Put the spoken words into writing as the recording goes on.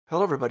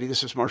Hello, everybody.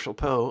 This is Marshall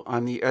Poe.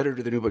 I'm the editor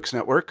of the New Books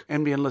Network.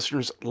 NBN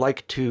listeners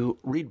like to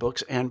read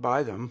books and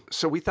buy them.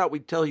 So we thought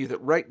we'd tell you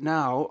that right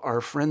now, our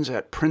friends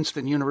at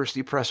Princeton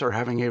University Press are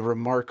having a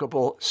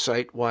remarkable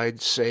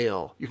site-wide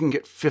sale. You can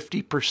get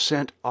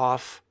 50%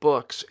 off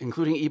books,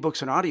 including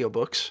ebooks and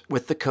audiobooks,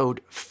 with the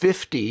code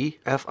 50,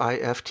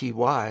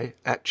 F-I-F-T-Y,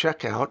 at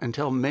checkout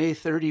until May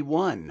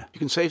 31. You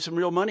can save some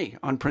real money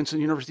on Princeton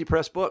University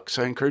Press books.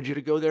 I encourage you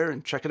to go there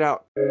and check it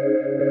out.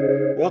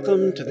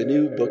 Welcome to the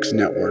New Books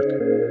Network.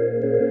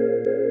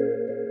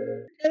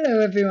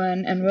 Hello,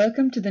 everyone, and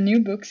welcome to the New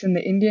Books in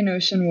the Indian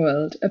Ocean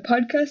World, a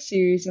podcast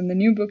series on the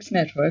New Books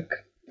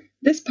Network.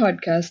 This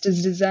podcast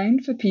is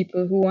designed for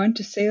people who want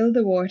to sail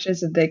the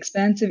waters of the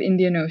expansive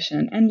Indian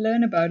Ocean and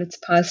learn about its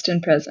past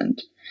and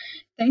present.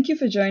 Thank you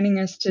for joining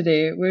us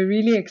today. We're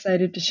really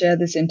excited to share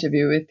this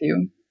interview with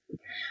you.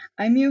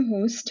 I'm your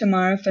host,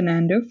 Tamara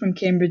Fernando from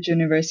Cambridge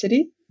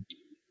University.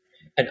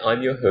 And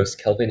I'm your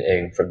host, Kelvin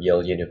Ng from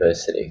Yale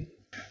University.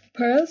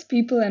 Pearls,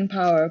 People and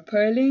Power,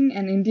 Pearling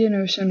and Indian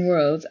Ocean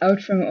Worlds,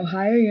 out from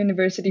Ohio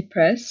University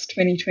Press,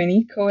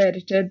 2020,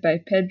 co-edited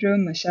by Pedro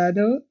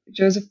Machado,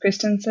 Joseph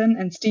Christensen,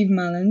 and Steve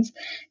Mullins,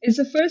 is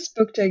the first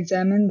book to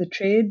examine the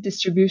trade,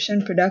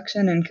 distribution,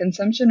 production, and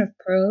consumption of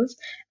pearls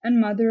and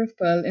mother of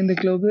pearl in the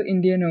global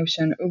Indian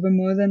Ocean over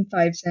more than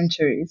 5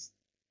 centuries.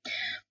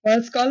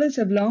 While scholars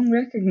have long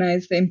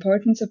recognized the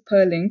importance of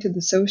pearling to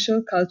the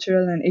social,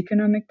 cultural, and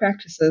economic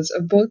practices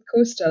of both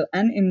coastal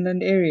and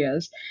inland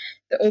areas,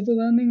 the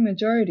overwhelming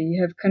majority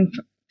have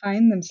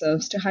confined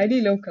themselves to highly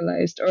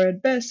localized or,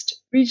 at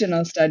best,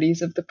 regional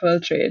studies of the pearl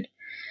trade.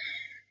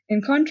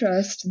 In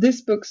contrast, this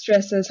book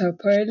stresses how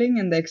pearling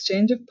and the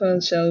exchange of pearl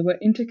shell were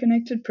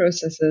interconnected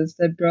processes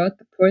that brought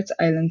the ports,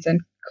 islands, and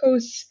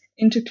coasts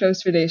into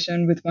close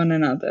relation with one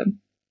another.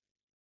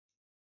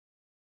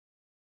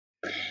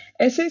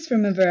 Essays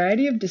from a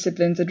variety of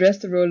disciplines address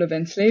the role of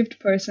enslaved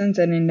persons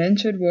and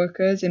indentured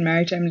workers in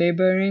maritime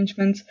labor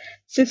arrangements,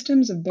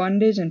 systems of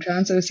bondage and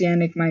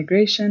transoceanic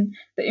migration,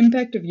 the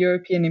impact of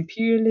European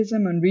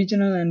imperialism on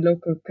regional and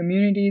local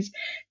communities,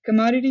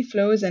 commodity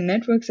flows and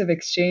networks of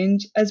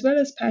exchange, as well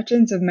as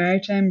patterns of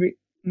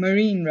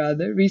marine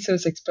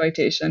resource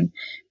exploitation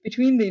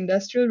between the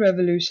Industrial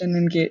Revolution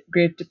and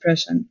Great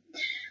Depression.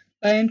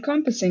 By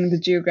encompassing the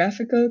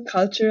geographical,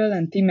 cultural,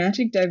 and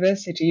thematic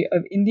diversity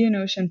of Indian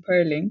Ocean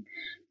pearling,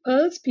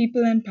 Pearls,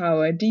 People and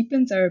Power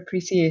deepens our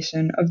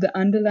appreciation of the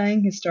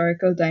underlying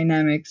historical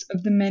dynamics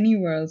of the many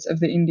worlds of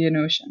the Indian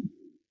Ocean.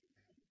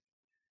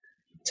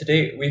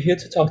 Today, we're here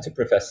to talk to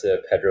Professor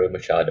Pedro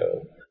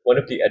Machado, one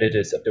of the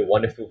editors of the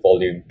wonderful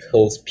volume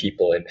Pearls,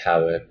 People and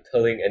Power,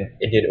 Pearling and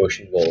Indian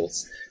Ocean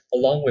Worlds,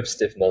 along with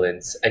Steve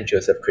Mullins and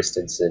Joseph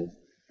Christensen.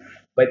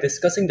 By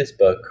discussing this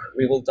book,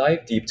 we will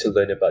dive deep to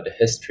learn about the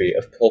history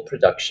of pearl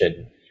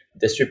production,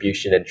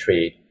 distribution, and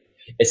trade,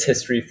 its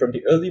history from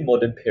the early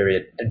modern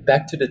period and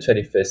back to the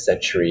 21st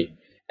century,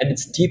 and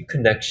its deep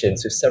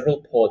connections with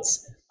several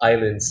ports,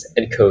 islands,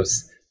 and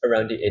coasts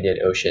around the Indian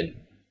Ocean.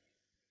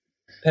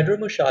 Pedro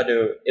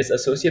Machado is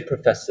Associate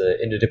Professor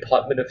in the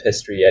Department of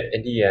History at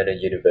Indiana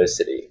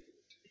University.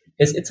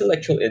 His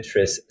intellectual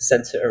interests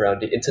center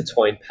around the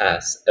intertwined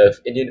past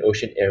of Indian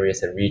Ocean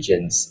areas and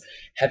regions,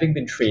 having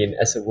been trained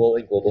as a world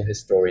and global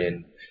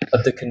historian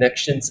of the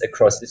connections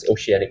across this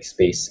oceanic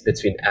space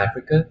between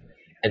Africa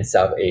and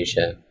South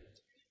Asia.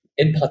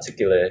 In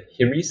particular,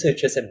 he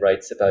researches and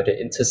writes about the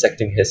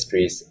intersecting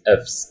histories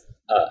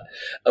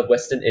of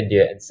Western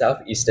India and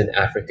Southeastern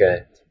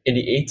Africa in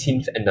the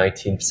 18th and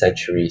 19th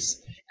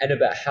centuries, and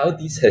about how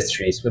these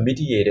histories were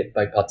mediated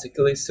by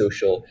particular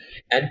social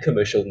and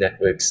commercial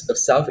networks of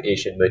South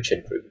Asian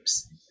merchant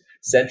groups.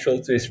 Central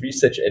to his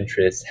research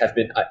interests have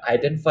been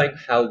identifying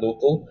how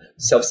local,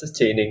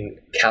 self-sustaining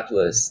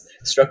capitalists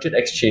structured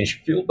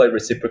exchange fueled by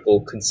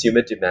reciprocal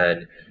consumer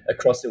demand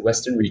across the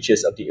western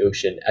reaches of the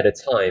ocean at a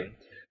time,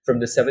 from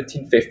the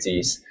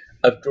 1750s,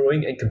 of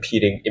growing and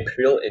competing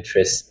imperial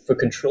interests for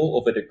control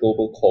over the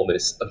global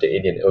commerce of the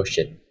Indian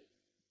Ocean.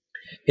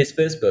 His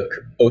first book,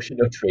 Ocean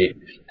of Trade,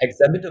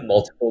 examined the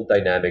multiple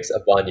dynamics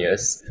of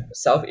Vanyas,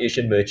 South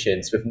Asian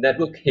merchants with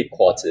network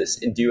headquarters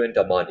in Diu and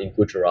Daman in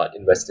Gujarat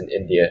in Western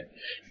India,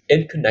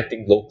 in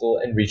connecting local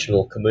and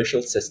regional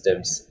commercial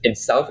systems in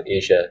South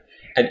Asia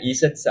and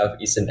East and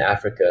Southeastern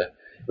Africa,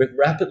 with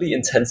rapidly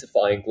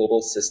intensifying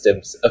global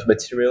systems of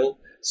material,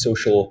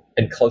 social,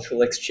 and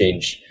cultural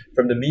exchange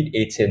from the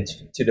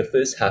mid-18th to the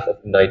first half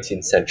of the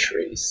 19th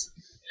centuries.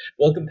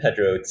 Welcome,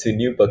 Pedro, to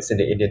New Books in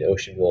the Indian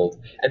Ocean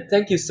World, and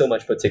thank you so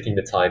much for taking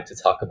the time to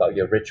talk about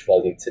your rich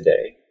volume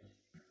today.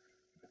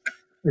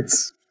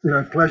 It's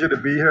a pleasure to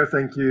be here.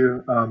 Thank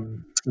you,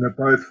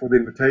 both for the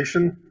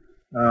invitation,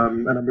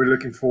 and I'm really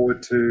looking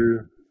forward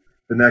to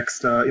the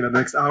next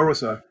hour or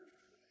so.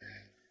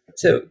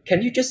 So,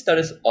 can you just start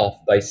us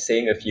off by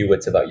saying a few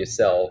words about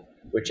yourself,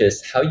 which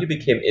is how you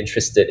became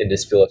interested in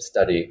this field of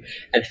study,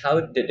 and how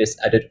did this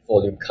added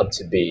volume come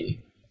to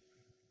be?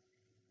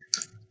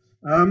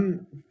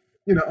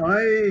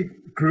 I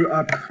grew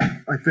up,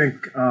 I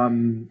think,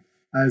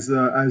 as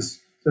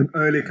an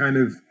early kind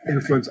of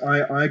influence.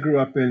 I grew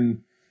up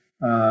in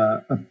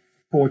a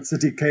port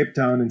city, Cape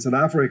Town in South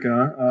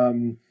Africa,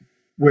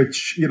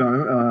 which, is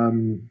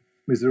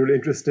a really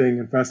interesting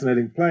and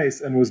fascinating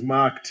place, and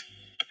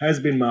has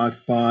been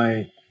marked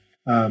by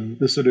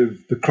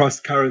the cross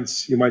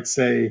currents, you might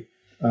say,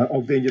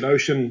 of the Indian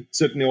Ocean,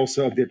 certainly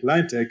also of the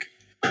Atlantic.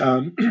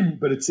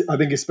 But it's, I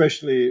think,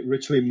 especially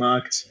richly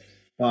marked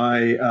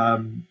by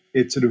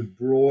its sort of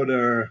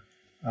broader,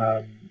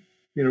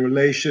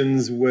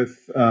 relations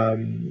with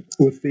the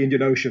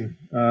Indian Ocean,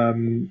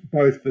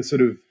 both the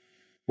sort of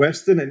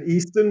Western and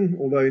Eastern.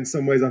 Although in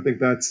some ways, I think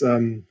that's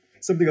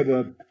something of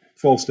a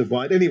false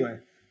divide. Anyway,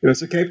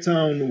 so Cape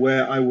Town,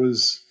 where I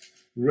was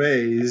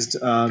raised,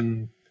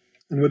 and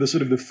where the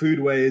sort of the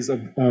foodways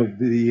of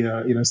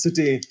the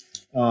city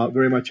are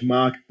very much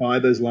marked by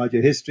those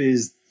larger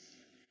histories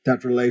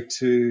that relate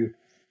to,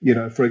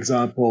 for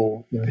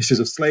example, histories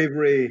of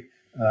slavery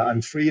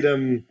and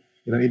freedom,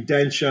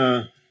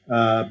 indenture,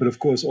 but of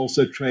course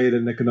also trade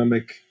and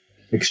economic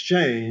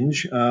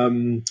exchange.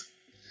 And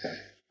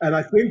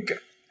I think,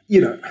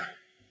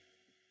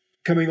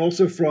 coming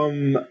also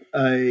from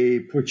a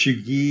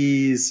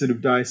Portuguese sort of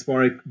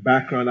diasporic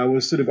background, I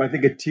was sort of, I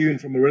think,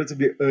 attuned from a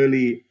relatively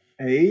early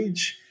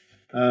age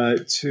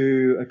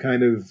to a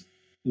kind of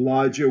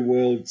larger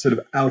world sort of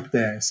out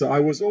there. So I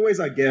was always,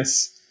 I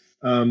guess,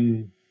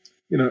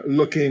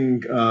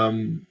 looking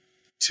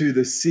to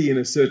the sea in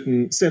a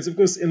certain sense, of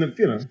course,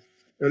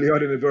 early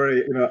on in a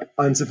very,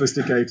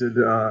 unsophisticated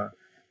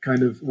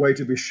kind of way,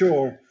 to be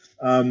sure.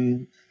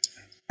 And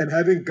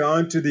having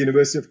gone to the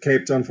University of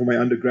Cape Town for my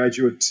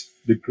undergraduate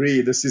degree,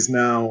 this is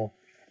now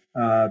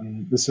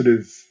the sort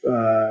of,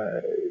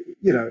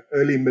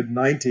 early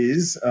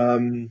mid-90s,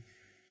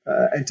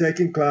 and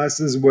taking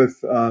classes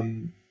with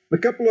a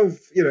couple of,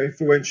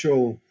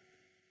 influential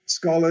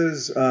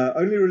scholars,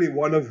 only really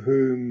one of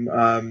whom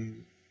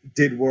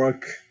did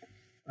work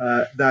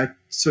that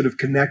sort of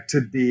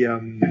connected the,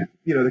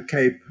 the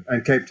Cape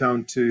and Cape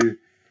Town to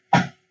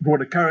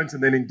broader currents,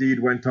 and then indeed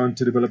went on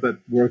to develop that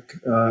work,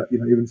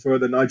 even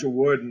further. Nigel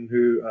Worden,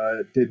 who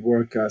did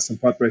work, some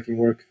pathbreaking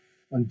work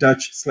on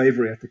Dutch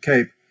slavery at the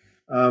Cape.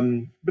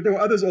 But there were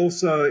others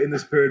also in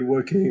this period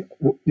working,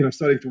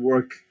 starting to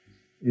work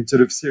in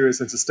sort of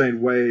serious and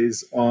sustained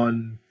ways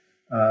on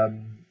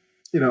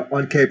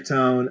Cape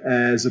Town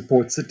as a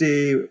port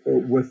city,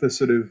 with a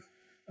sort of,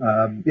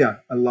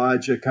 a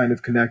larger kind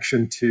of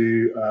connection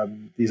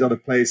to these other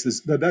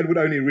places. That would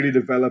only really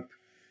develop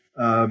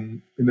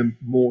in a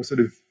more sort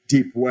of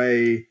deep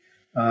way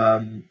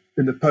in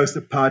the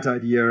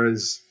post-apartheid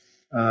years,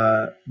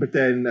 but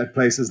then at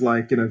places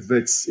like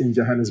Wits in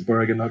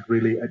Johannesburg, and not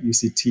really at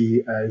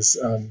UCT as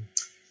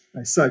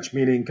such,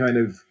 meaning kind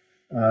of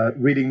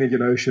reading the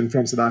Indian Ocean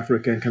from South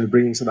Africa and kind of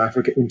bringing South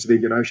Africa into the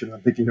Indian Ocean.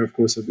 I'm thinking, of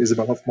course, of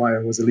Isabel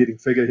Hofmeyr, who was a leading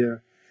figure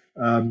here.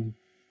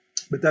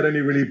 But that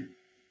only really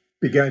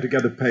began to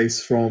gather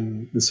pace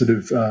from the sort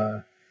of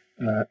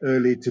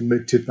early to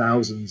mid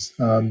 2000s.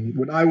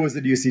 When I was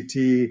at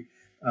UCT,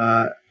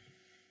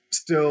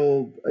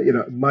 still,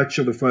 much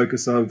of the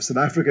focus of South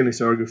African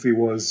historiography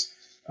was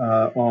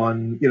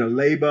on,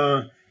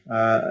 labor.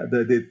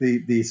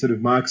 The sort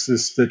of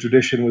Marxist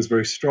tradition was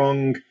very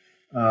strong.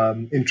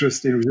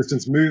 Interest in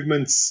resistance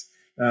movements,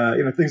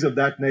 things of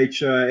that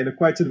nature, in a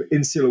quite sort of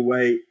insular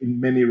way in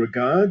many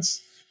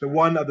regards. The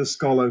one other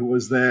scholar who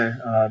was there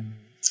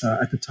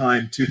at the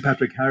time, too,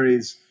 Patrick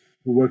Harries,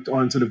 who worked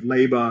on sort of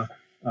labor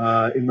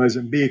in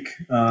Mozambique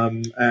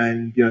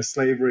and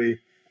slavery,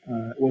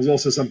 was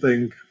also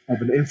something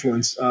of an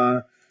influence.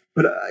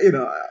 But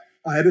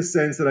I had a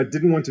sense that I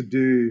didn't want to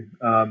do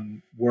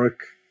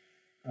work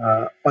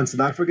on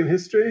South African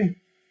history.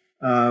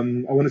 I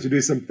wanted to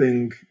do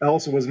something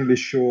else. I wasn't really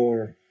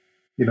sure,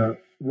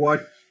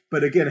 what.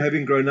 But again,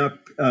 having grown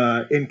up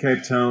in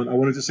Cape Town, I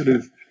wanted to sort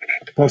of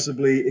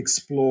possibly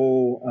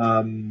explore,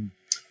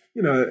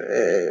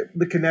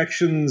 the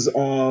connections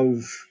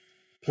of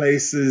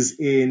places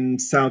in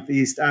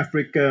Southeast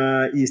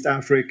Africa, East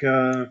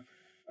Africa,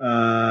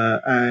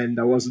 and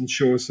I wasn't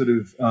sure sort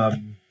of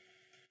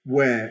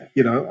where,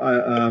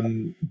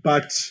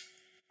 but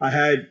I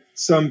had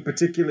some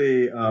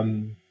particularly,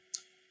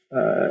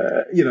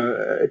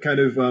 kind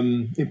of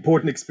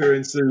important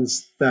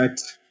experiences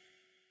that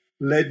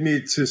led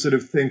me to sort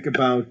of think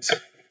about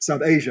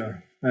South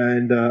Asia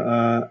and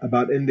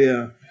about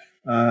India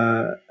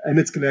and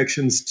its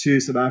connections to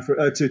South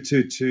Africa, to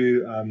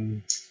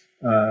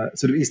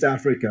sort of East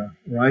Africa,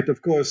 right?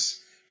 Of course,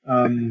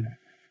 and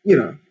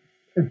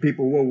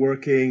people were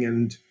working,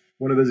 and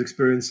one of those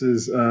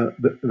experiences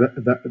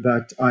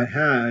that I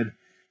had,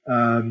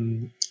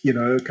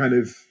 kind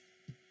of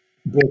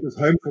brought this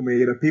home for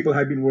me. People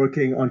had been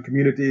working on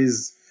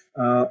communities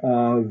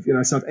of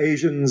South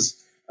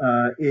Asians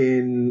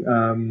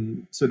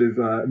in sort of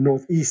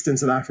northeastern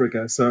South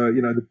Africa. So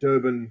the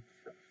Durban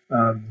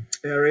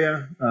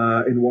area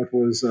in what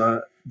was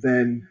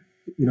then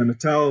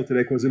Natal,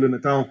 today KwaZulu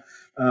Natal.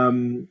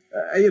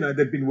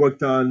 They'd been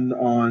worked on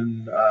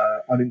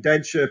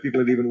indenture.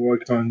 People had even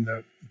worked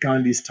on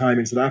Gandhi's time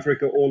in South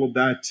Africa. All of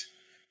that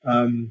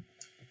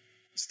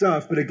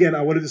stuff. But again,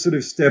 I wanted to sort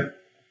of step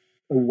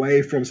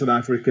away from South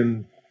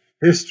African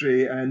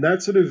history, and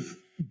that sort of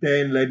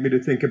then led me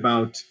to think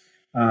about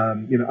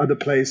other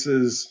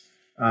places.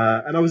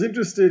 And I was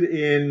interested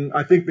in,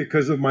 I think,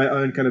 because of my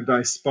own kind of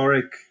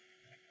diasporic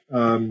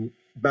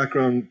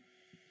background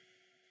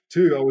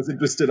too. I was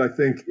interested, I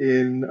think,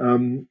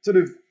 in sort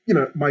of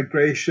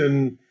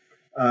migration,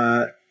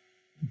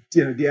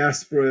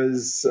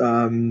 diasporas.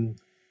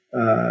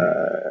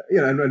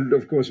 And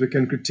of course we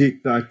can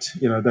critique that,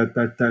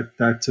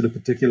 that sort of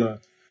particular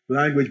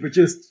language, but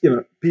just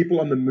people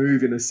on the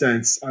move in a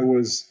sense.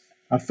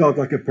 I felt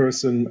like a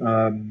person,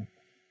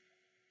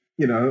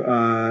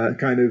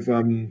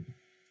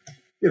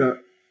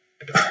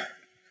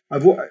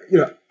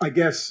 I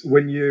guess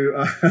when you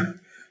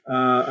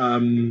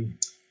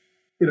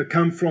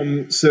come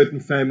from certain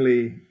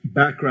family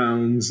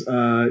backgrounds,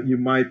 you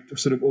might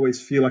sort of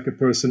always feel like a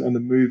person on the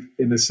move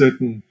in a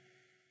certain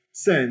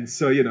sense.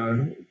 So,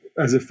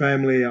 as a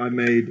family, I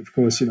made, of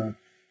course,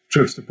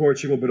 trips to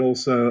Portugal, but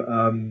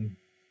also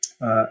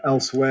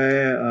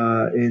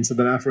elsewhere in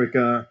Southern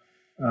Africa,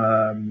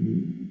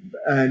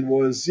 and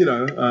was,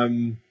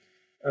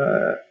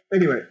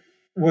 anyway,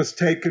 was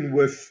taken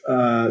with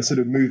sort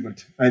of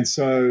movement. And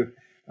so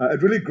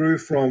it really grew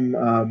from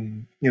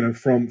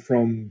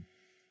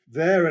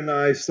there. And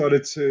I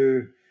started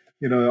to,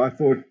 I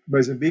thought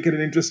Mozambique had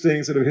an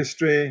interesting sort of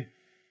history.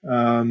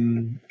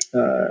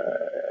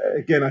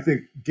 Again, I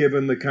think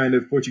given the kind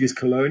of Portuguese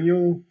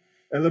colonial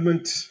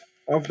element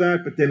of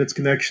that, but then its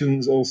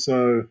connections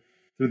also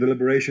through the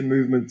liberation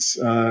movements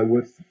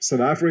with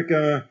South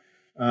Africa.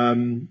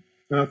 And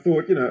I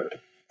thought,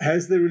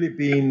 has there really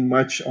been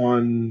much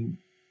on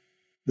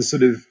the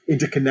sort of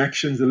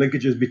interconnections, the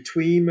linkages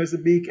between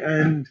Mozambique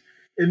and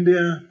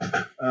India?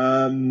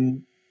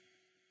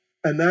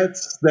 And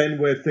that's then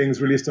where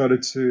things really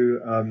started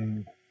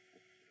to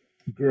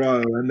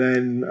grow. And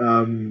then,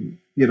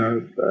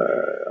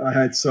 I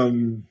had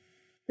some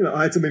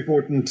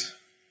important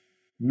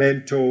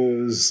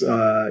mentors,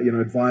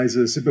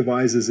 advisors,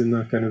 supervisors in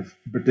the kind of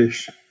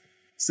British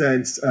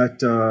sense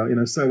at,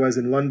 SOAS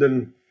in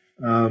London.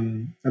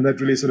 And that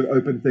really sort of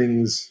opened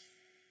things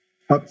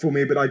up for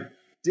me. But I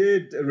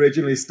did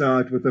originally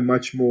start with a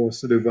much more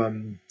sort of,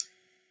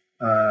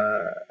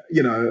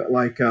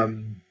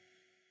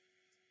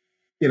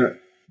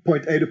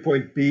 point A to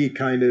point B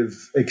kind of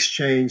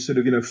exchange, sort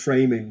of,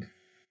 framing.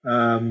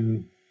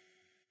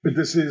 But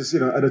this is,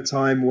 at a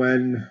time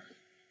when,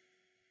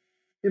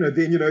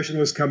 the Indian Ocean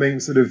was coming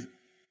sort of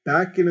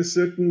back in a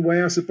certain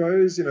way, I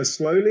suppose,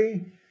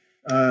 slowly.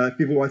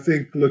 People, I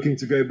think, looking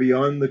to go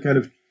beyond the kind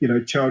of,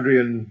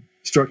 Chowdhury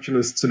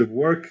structuralist sort of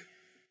work.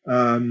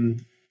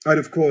 I'd,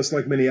 of course,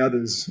 like many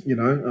others,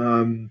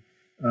 been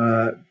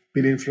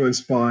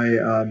influenced by,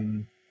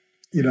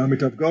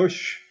 Amitav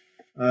Ghosh,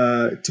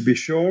 to be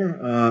sure.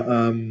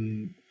 I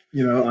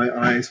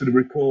sort of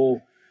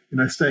recall,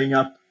 staying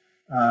up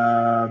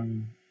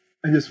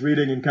and just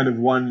reading in kind of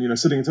one,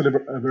 sitting in sort of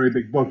a very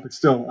big book, but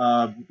still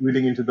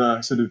reading into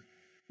the sort of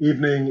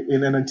evening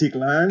in an antique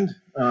land.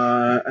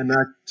 And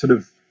that sort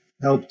of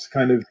helped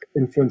kind of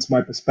influence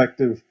my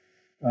perspective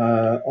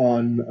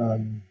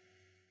on,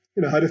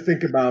 how to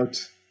think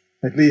about,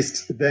 at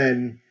least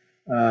then,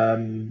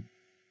 the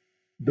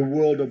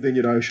world of the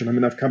Indian Ocean. I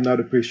mean, I've come now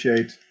to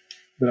appreciate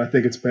that I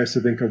think it's best to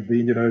think of the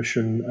Indian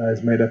Ocean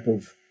as made up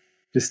of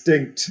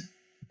distinct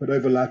but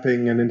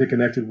overlapping and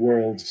interconnected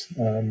worlds,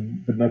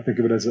 but not think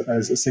of it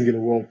as a singular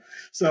world.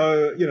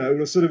 So, it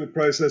was sort of a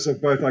process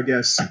of both, I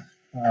guess,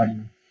 a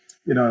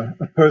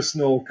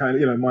personal kind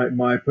of,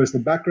 my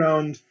personal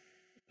background,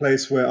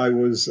 place where I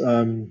was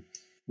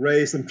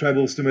raised, and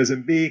travels to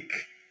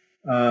Mozambique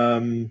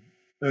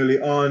early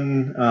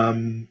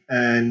on,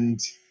 and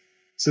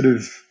sort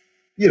of,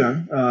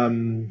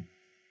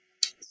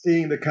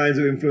 seeing the kinds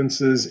of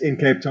influences in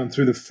Cape Town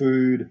through the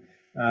food,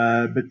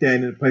 but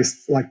then in a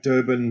place like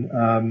Durban,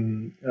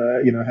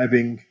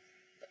 having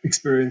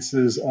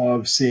experiences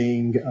of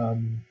seeing,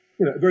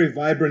 very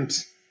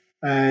vibrant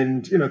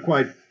and,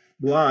 quite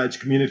large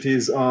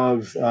communities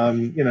of,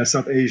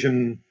 South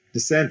Asian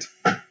descent.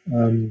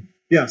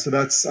 So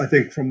that's, I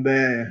think from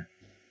there,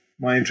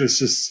 my interest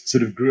just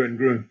sort of grew and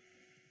grew.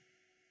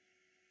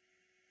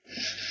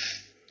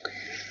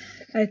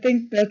 I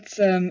think that's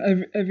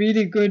a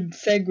really good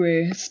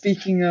segue,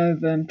 speaking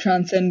of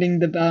transcending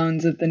the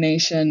bounds of the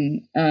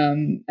nation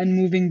and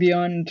moving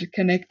beyond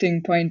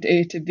connecting point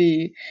A to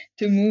B,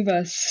 to move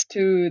us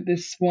to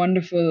this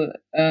wonderful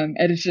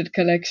edited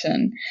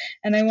collection.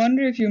 And I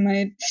wonder if you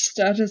might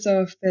start us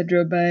off,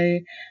 Pedro,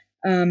 by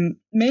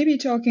maybe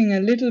talking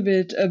a little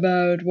bit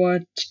about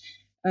what,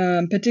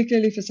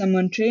 particularly for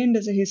someone trained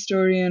as a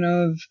historian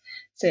of,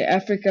 say,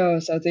 Africa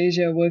or South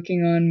Asia,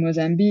 working on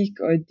Mozambique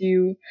or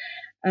Diu,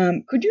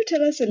 could you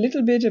tell us a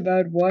little bit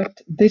about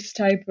what this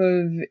type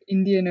of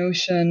Indian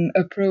Ocean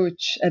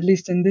approach, at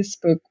least in this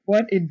book,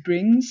 what it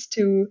brings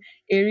to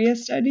area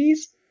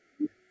studies?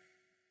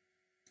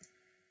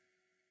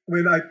 I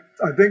mean, I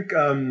think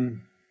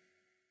I'm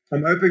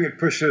hoping it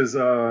pushes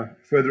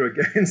further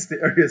against the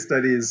area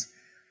studies,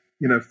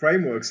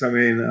 frameworks. I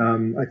mean,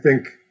 I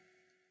think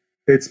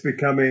it's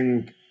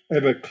becoming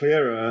ever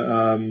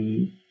clearer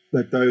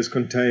that those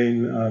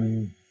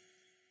contain,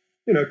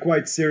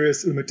 quite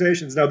serious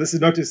limitations. Now, this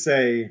is not to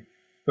say,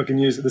 if I can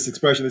use this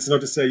expression, this is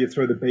not to say you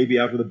throw the baby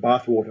out with the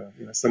bathwater,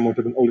 somewhat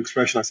of an old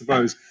expression, I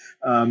suppose,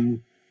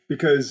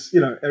 because,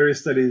 area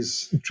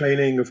studies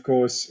training, of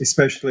course,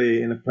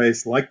 especially in a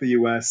place like the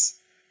US,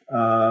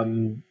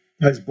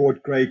 has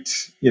brought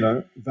great,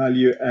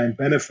 value and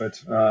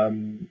benefit.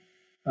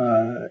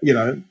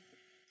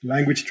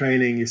 Language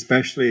training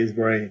especially is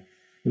very,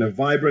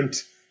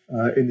 vibrant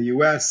in the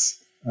US.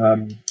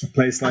 A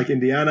place like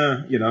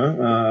Indiana,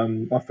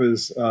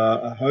 offers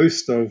a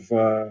host of,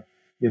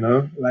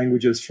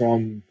 languages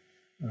from,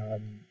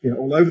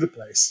 all over the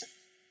place,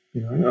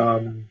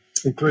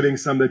 including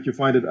some that you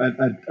find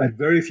at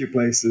very few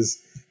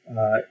places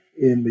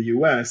in the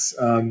US.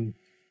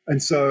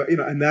 And so,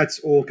 and that's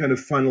all kind of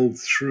funneled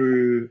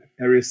through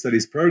area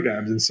studies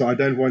programs. And so I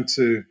don't want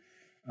to,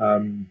 I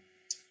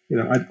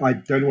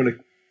don't want to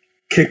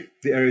kick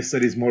the area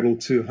studies model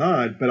too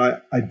hard,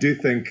 but I do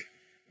think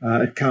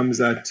it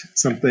comes at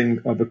something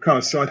of a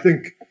cost. So I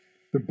think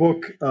the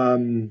book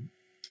and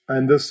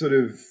this sort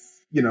of,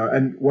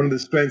 and one of the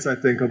strengths, I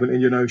think, of an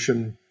Indian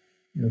Ocean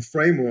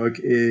framework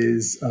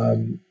is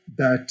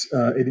that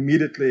it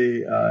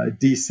immediately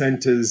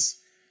decenters,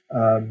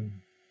 a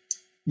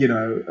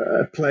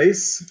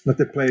place, that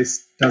the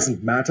place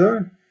doesn't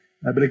matter,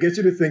 but it gets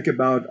you to think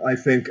about, I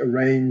think, a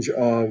range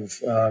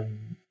of,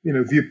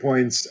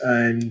 viewpoints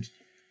and,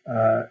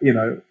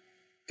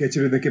 gets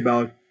you to think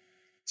about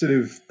sort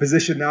of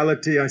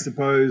positionality, I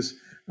suppose,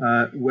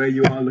 where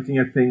you are looking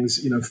at things,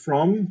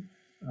 from.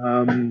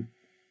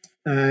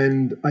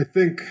 And I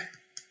think,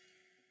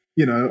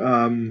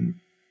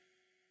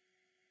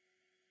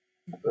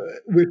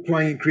 we're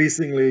trying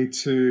increasingly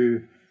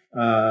to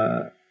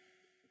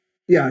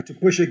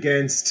push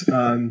against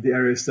the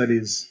area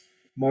studies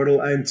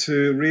model and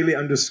to really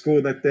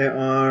underscore that there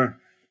are,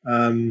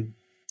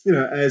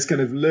 as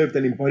kind of lived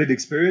and embodied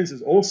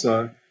experiences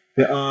also,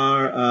 there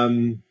are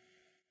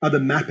other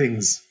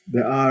mappings,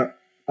 there are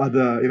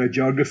other,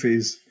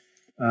 geographies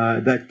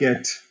that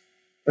get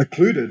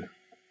occluded,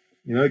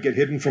 get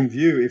hidden from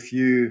view if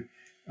you,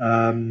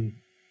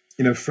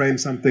 frame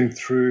something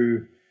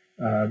through,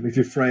 if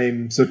you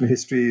frame certain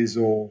histories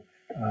or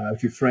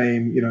if you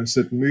frame,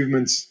 certain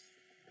movements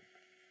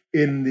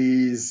in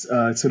these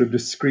sort of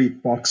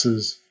discrete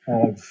boxes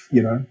of,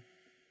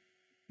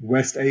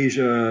 West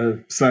Asia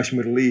 /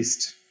 Middle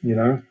East,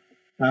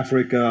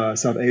 Africa,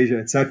 South Asia,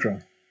 etc.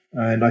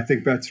 And I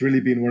think that's really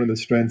been one of the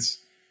strengths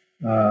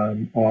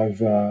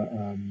of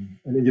an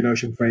Indian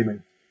Ocean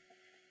framing.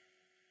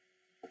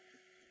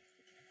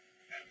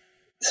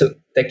 So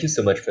thank you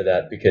so much for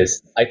that,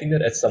 because I think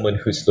that as someone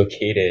who's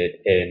located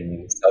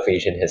in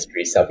Southeast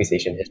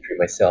Asian history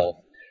myself,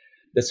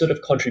 the sort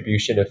of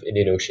contribution of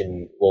Indian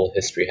Ocean world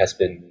history has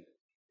been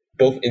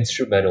both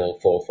instrumental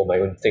for my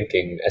own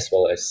thinking as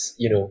well as,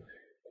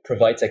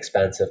 provides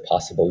expansive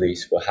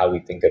possibilities for how we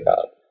think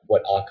about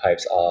what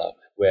archives are,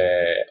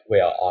 where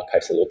our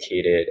archives are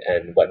located,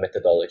 and what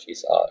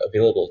methodologies are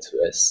available to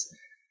us.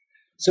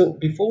 So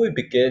before we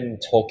begin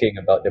talking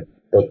about the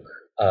book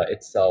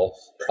itself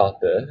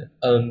proper,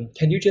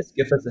 can you just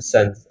give us a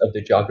sense of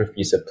the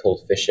geographies of pearl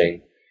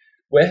fishing?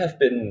 Where have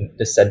been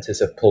the centers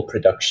of pearl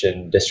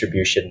production,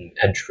 distribution,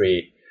 and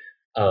trade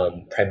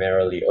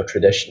primarily or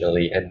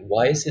traditionally, and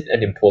why is it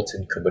an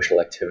important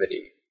commercial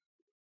activity?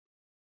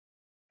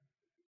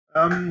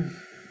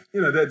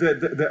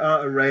 There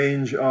are a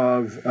range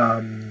of,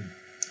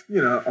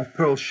 of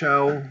pearl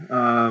shell,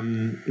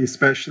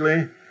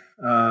 especially.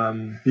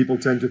 People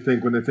tend to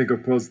think when they think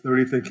of pearls, they're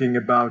really thinking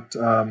about,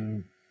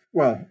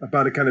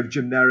 about a kind of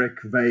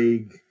generic,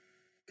 vague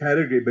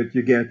category, but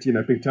you get,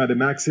 Pinctada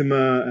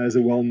maxima as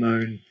a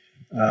well-known,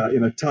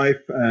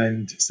 type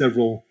and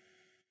several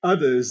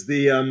others.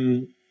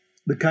 The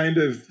kind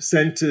of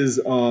centers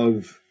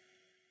of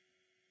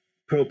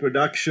pearl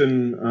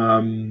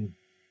production,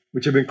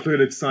 which have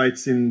included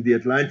sites in the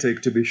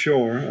Atlantic, to be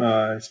sure,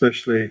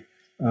 especially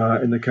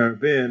in the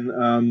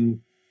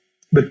Caribbean.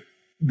 But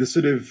the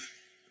sort of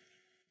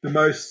the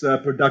most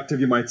productive,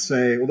 you might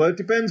say, although it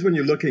depends when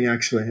you're looking,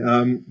 actually.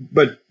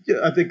 But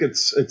I think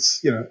it's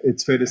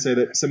fair to say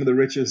that some of the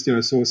richest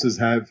sources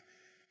have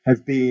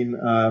been,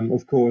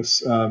 of course,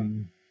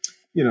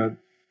 the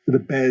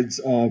beds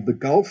of the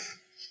Gulf,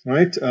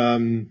 right?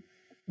 And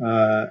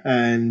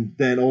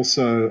then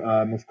also,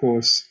 of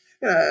course,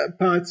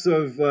 parts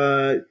of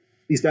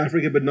East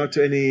Africa, but not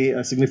to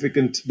any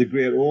significant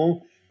degree at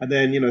all. And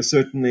then,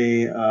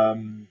 certainly,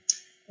 the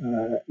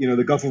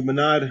Gulf of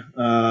Mannar,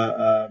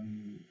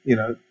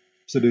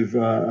 sort of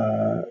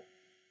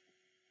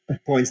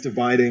at points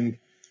dividing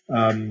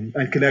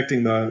and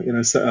connecting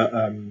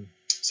the,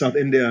 South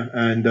India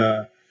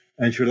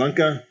and Sri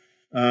Lanka.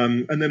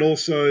 And then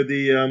also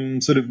the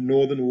sort of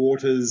northern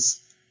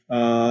waters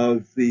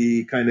of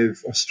the kind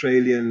of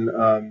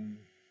Australian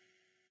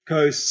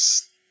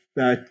coasts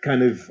that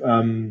kind of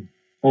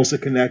also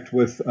connect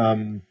with,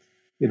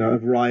 a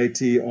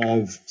variety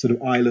of sort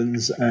of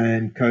islands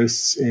and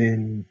coasts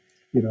in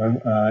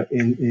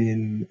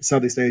in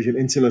Southeast Asia, in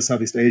insular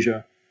Southeast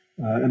Asia,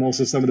 and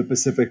also some of the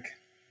Pacific,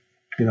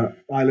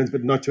 islands,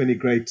 but not to any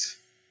great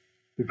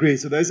degree.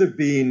 So those have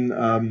been,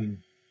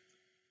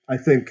 I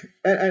think,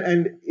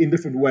 and in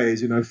different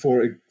ways.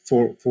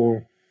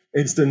 For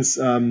instance,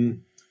 the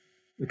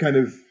kind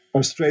of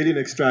Australian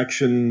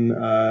extraction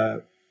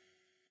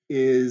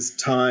is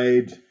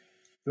tied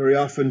very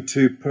often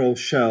to pearl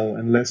shell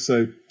and less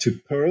so to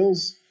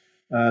pearls,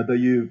 though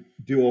you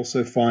do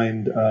also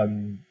find,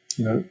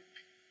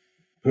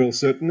 pearl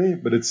certainly,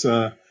 but it's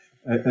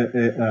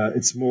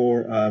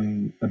more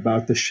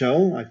about the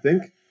shell, I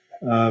think.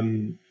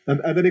 And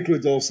that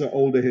includes also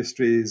older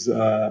histories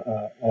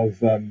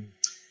of,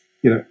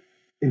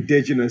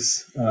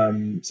 indigenous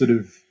sort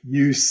of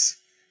use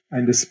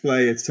and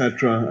display,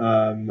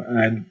 etc.,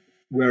 and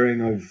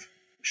wearing of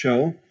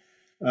shell.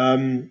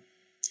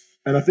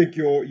 And I think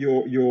your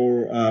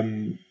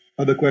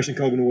other question,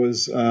 Calvin,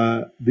 was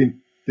the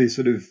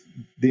sort of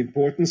the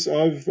importance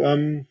of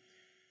the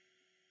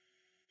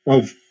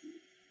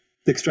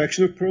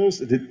extraction of pearls.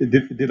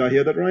 Did I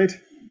hear that right?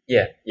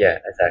 Yeah,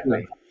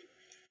 exactly.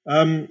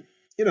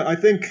 I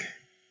think.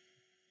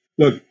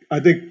 Look, I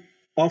think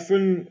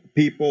often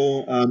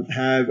people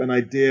have an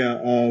idea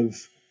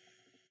of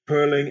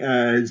pearling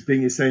as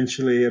being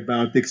essentially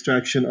about the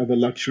extraction of a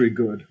luxury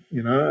good.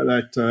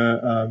 That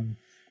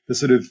the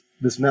sort of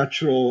this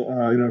natural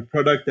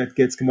product that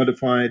gets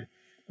commodified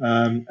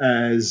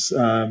as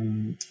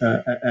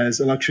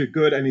a luxury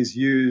good and is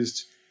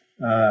used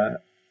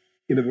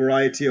in a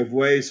variety of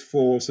ways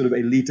for sort of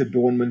elite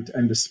adornment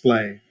and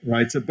display,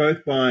 right? So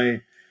both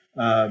by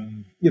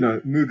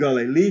Mughal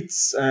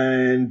elites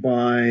and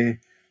by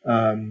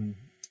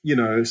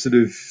sort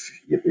of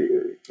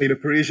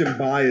Parisian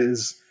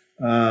buyers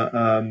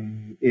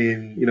in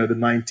the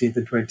 19th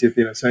and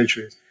 20th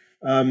centuries.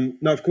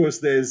 Now, of course,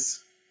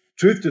 there's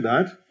truth to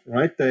that,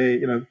 right?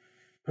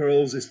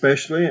 Pearls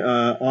especially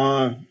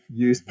are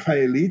used by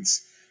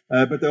elites,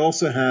 but they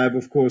also have,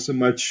 of course, a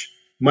much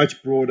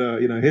broader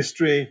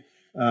history,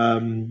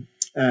 and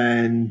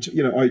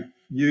are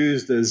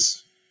used,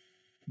 as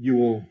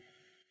you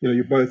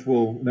both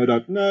will no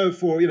doubt know,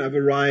 for a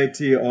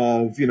variety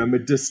of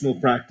medicinal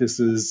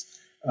practices,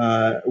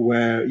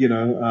 where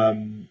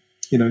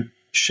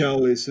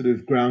shell is sort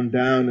of ground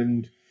down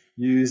and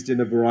used in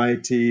a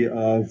variety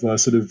of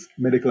sort of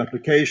medical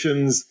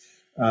applications.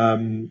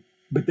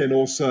 But then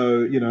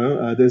also,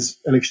 there's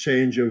an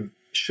exchange of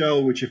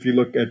shell, which if you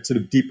look at sort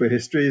of deeper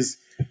histories,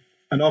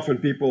 and often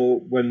people,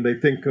 when they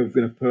think of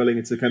pearling,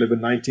 it's a kind of a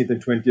 19th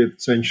and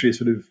 20th century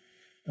sort of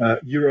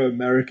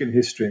Euro-American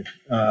history,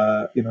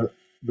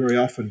 very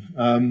often,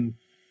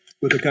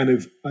 with a kind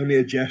of only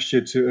a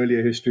gesture to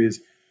earlier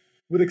histories,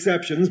 with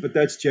exceptions, but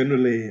that's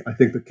generally, I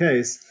think, the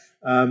case.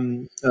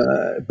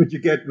 But you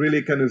get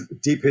really kind of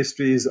deep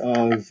histories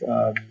of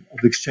the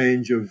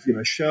exchange of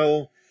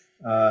shell,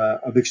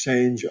 of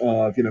exchange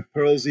of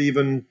pearls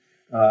even,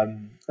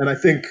 and I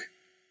think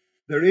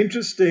they're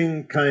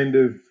interesting kind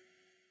of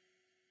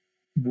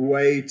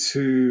way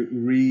to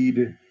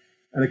read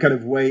and a kind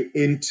of way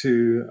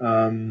into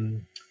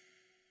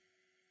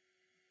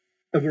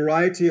a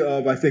variety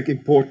of, I think,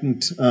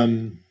 important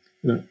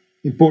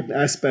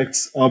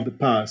aspects of the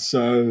past.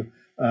 So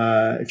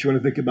if you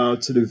want to think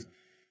about sort of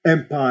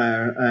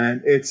empire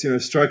and its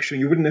structure,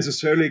 you wouldn't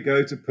necessarily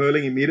go to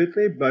pearling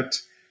immediately,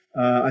 but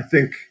I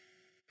think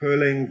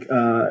pearling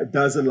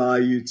does allow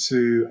you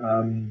to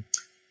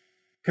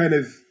kind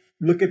of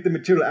look at the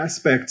material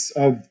aspects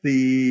of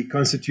the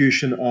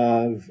constitution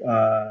of,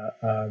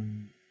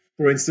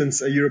 for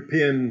instance, a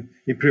European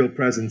imperial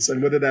presence,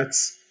 and whether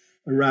that's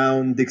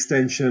around the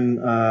extension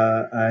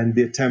and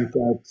the attempt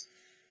at,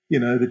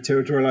 the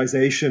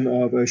territorialization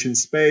of ocean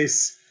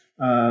space,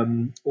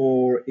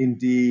 or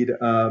indeed,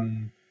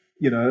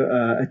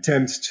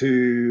 attempts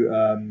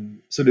to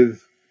sort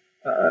of,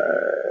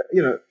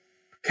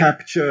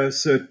 capture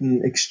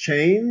certain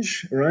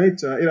exchange,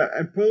 right?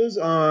 And pearls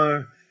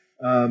are,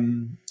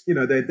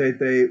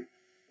 they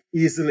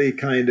easily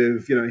kind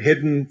of,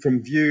 hidden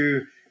from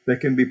view. They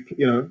can be,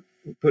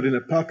 put in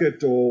a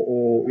pocket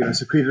or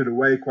secreted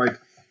away quite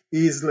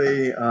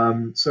easily.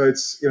 So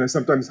it's,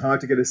 sometimes hard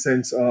to get a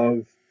sense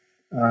of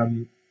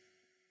kind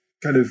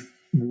of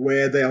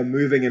where they are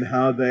moving and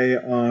how they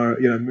are,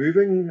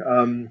 moving.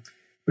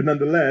 But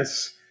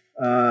nonetheless,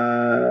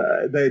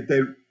 they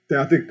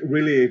I think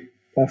really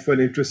often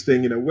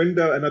interesting,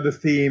 window. Another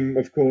theme,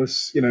 of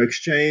course,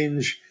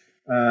 exchange.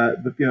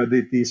 The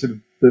sort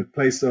of the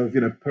place of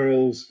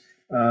pearls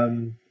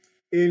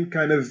in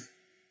kind of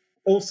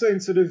also in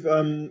sort of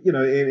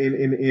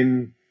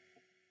in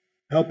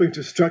helping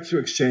to structure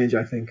exchange.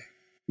 I think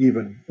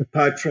even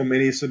apart from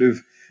any sort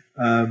of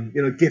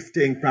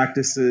gifting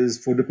practices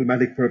for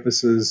diplomatic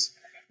purposes,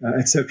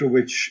 etc.,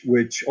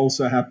 which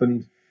also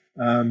happened,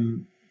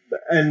 and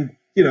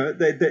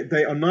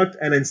they are not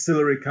an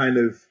ancillary kind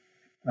of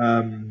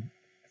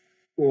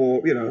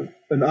or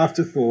an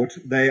afterthought.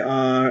 They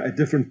are at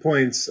different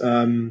points,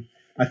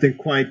 I think,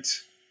 quite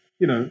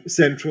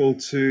central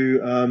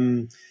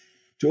to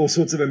to all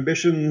sorts of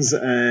ambitions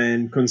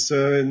and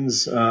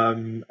concerns,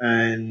 and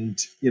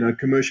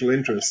commercial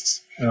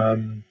interests.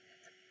 And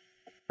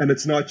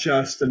it's not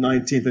just the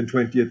 19th and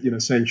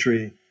 20th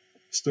century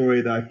story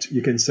that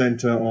you can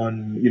center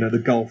on the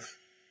Gulf,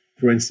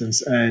 for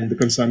instance, and the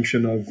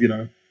consumption of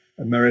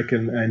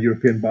American and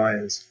European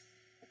buyers.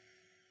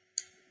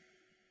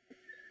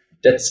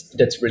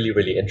 That's really,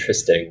 really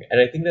interesting. And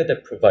I think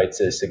that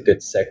provides us a good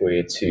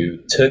segue to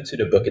turn to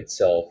the book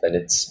itself and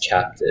its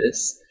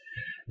chapters.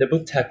 The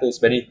book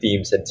tackles many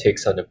themes and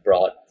takes on a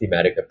broad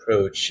thematic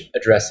approach,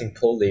 addressing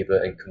Pearl labor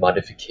and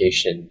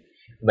commodification,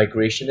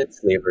 migration and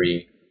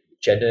slavery,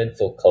 gender and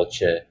folk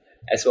culture,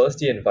 as well as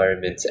the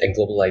environment and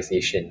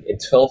globalization in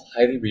 12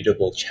 highly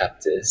readable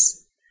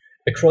chapters.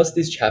 Across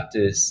these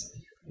chapters,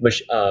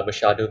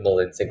 Machado,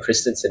 Mullins, and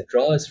Christensen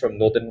draw us from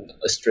northern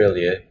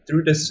Australia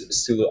through the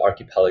Sulu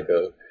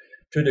archipelago,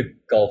 through the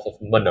Gulf of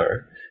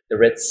Mannar, the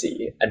Red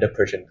Sea, and the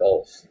Persian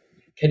Gulf.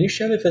 Can you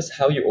share with us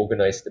how you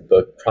organize the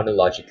book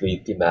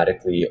chronologically,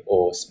 thematically,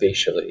 or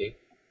spatially?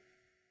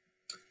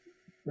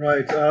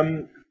 Right.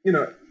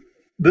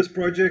 This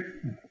project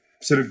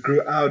sort of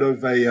grew out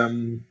of a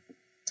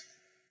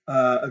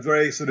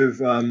very sort of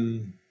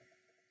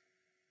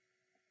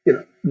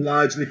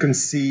largely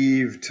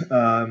conceived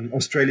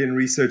Australian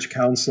Research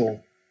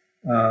Council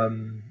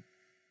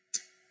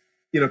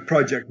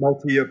project,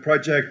 multi-year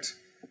project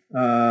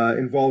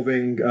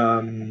involving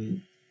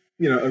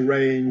a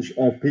range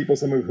of people,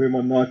 some of whom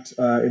are not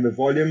in the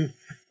volume,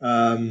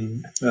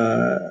 and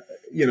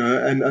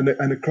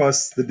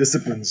across the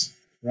disciplines.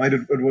 Right,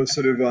 it was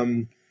sort of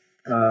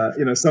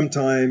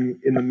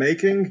sometime in the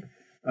making,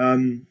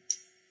 and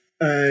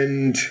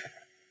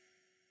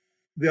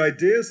the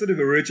idea sort of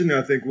originally,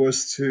 I think,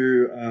 was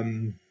to,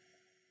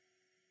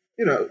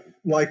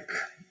 like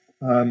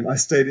I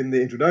stated in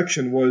the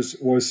introduction,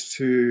 was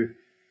to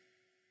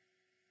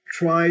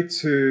try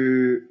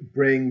to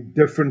bring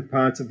different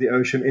parts of the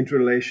ocean into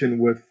relation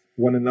with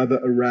one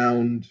another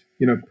around,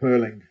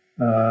 pearling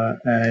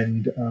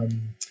and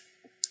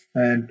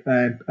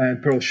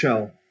pearl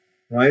shell,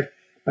 right?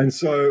 And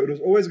so it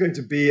was always going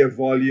to be a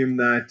volume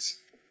that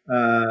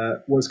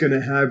was going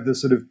to have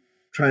this sort of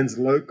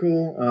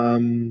translocal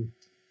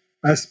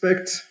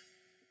aspect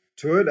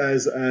to it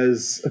as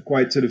a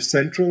quite sort of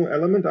central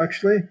element,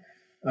 actually.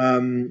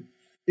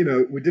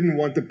 We didn't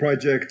want the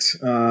project.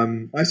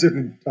 I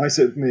certainly,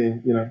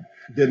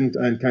 didn't,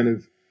 and kind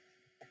of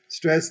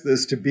stressed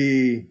this to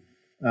be,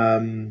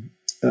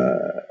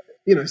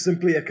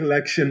 simply a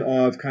collection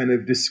of kind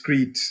of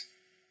discrete,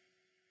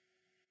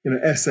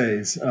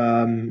 essays.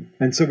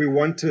 And so we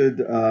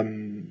wanted,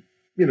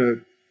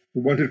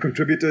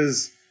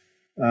 contributors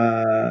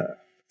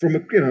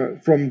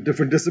from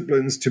different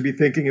disciplines to be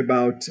thinking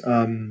about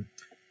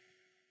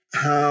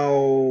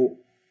how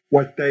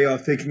what they are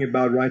thinking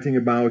about, writing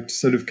about,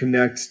 sort of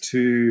connect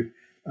to,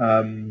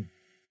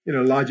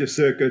 larger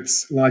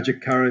circuits, larger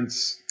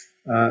currents,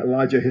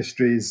 larger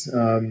histories,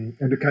 and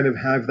to kind of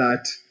have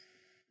that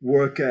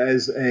work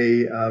as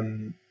a,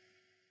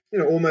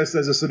 almost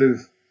as a sort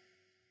of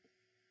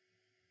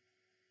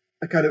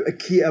a kind of a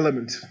key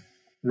element,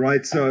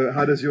 right? So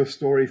how does your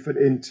story fit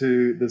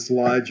into this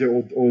larger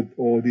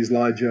or these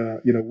larger,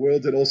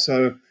 worlds that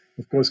also,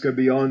 of course, go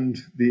beyond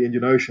the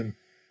Indian Ocean?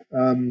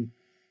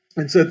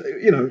 And so,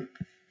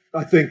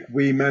 I think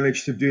we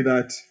managed to do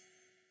that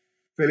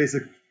fairly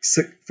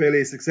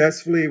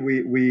successfully.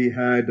 We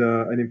had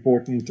an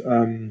important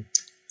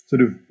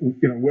sort of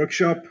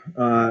workshop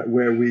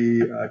where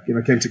we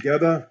came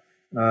together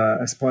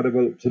as part of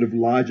a sort of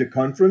larger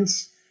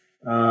conference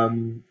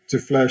to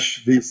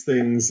flesh these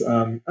things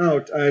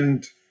out.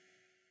 And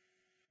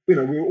we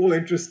were all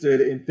interested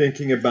in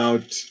thinking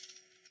about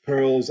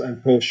pearls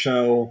and pearl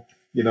shell,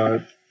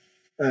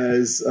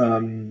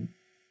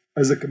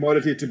 as a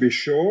commodity, to be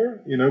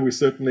sure. We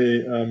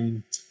certainly,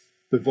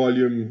 the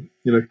volume,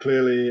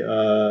 clearly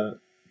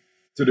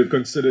sort of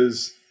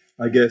considers,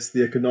 I guess,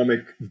 the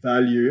economic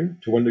value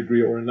to one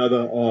degree or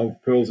another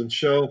of pearls and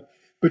shell,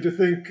 but to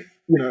think,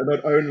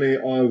 not only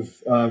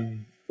of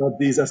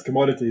these as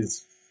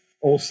commodities,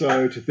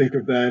 also to think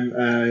of them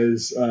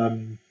as,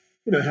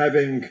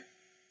 having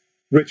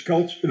rich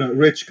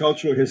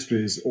cultural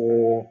histories,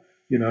 or,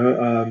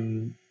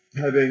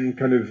 having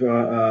kind of,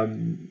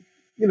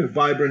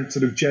 vibrant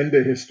sort of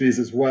gender histories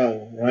as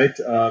well, right?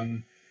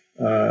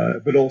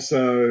 But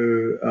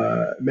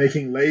also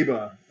making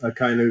labor a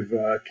kind of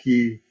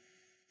key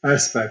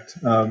aspect.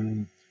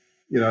 Again,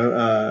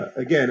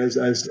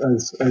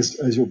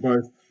 as you'll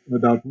both no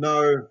doubt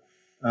know,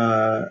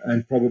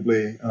 and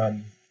probably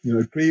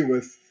agree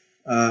with,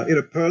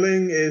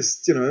 pearling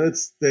is,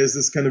 there's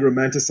this kind of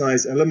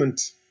romanticized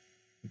element,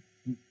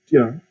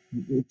 to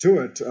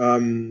it,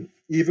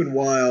 even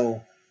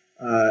while.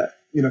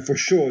 For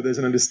sure, there's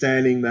an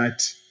understanding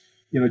that,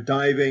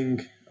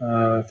 diving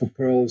for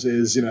pearls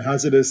is,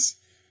 hazardous,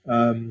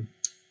 and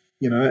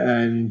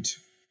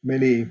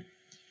many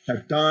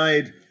have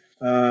died.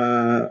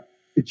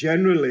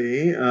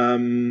 Generally,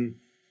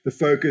 the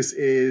focus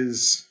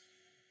is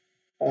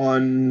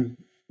on,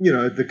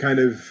 the kind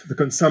of the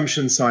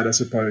consumption side, I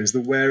suppose,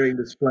 the wearing,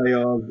 display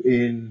of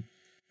in,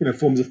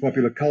 forms of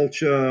popular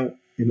culture,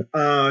 in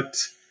art,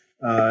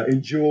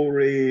 in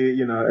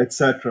jewelry,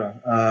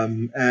 etc.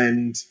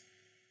 And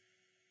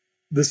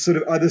the sort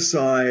of other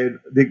side,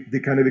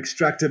 the kind of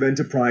extractive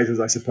enterprises,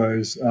 I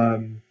suppose,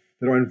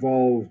 that are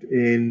involved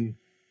in,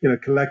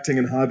 collecting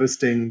and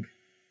harvesting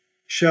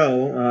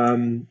shell,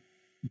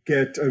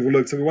 get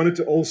overlooked. So we wanted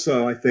to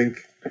also, I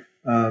think,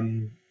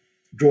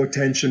 draw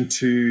attention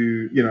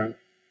to,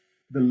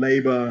 the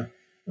labor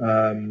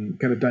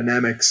kind of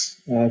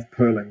dynamics of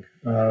pearling.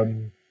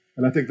 And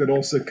I think that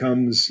also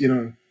comes,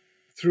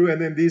 through.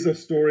 And then these are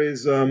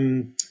stories,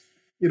 certainly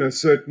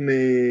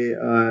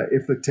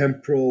if the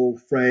temporal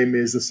frame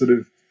is the sort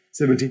of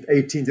 17th,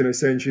 18th,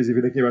 centuries, if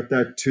you're thinking about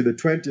that, to the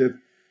 20th,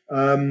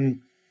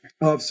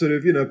 of sort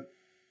of,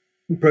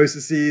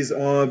 processes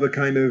of a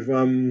kind of,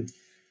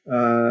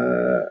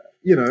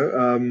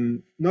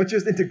 not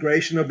just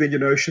integration of the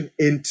Indian Ocean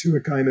into a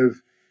kind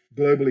of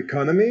global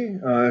economy,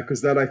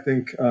 because that I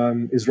think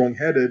is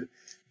wrong-headed,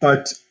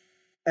 but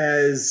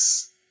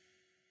as,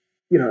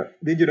 the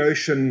Indian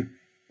Ocean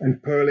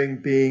and pearling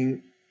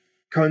being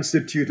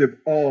constitutive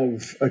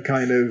of a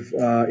kind of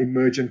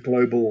emergent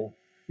global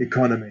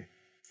economy.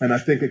 And I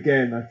think we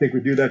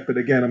do that, but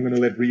again, I'm going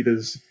to let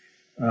readers,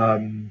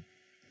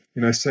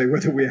 say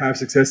whether we have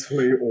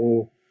successfully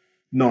or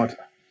not.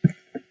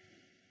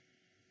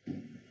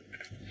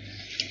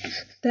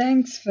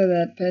 Thanks for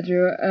that,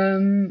 Pedro.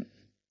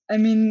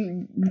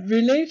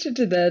 Related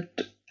to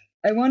that,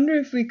 I wonder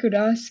if we could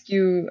ask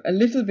you a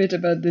little bit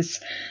about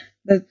this,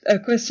 that a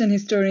question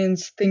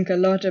historians think a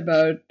lot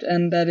about,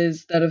 and that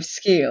is that of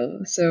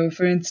scale. So,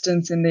 for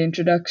instance, in the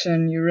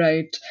introduction, you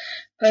write,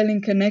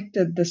 pearling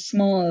connected the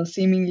small,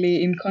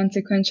 seemingly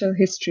inconsequential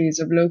histories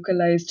of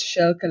localized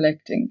shell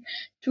collecting,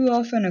 too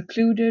often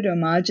occluded or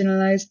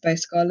marginalized by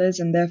scholars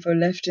and therefore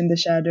left in the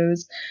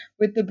shadows,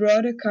 with the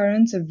broader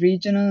currents of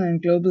regional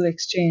and global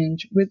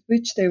exchange with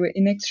which they were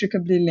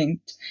inextricably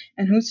linked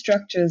and whose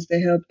structures they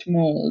helped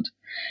mold.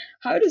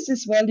 How does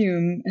this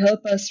volume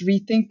help us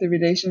rethink the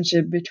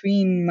relationship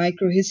between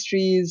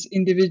microhistories,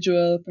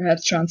 individual,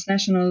 perhaps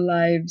transnational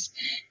lives,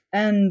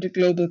 and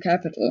global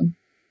capital?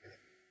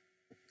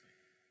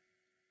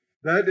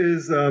 That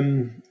is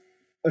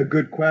a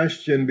good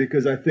question,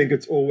 because I think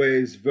it's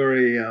always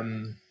very,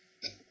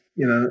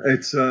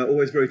 it's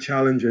always very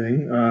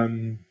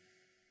challenging.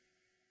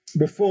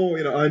 Before,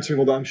 answering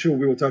all that, I'm sure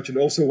we will touch on.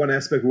 Also, one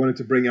aspect we wanted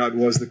to bring out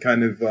was the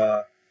kind of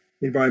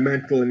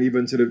environmental and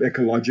even sort of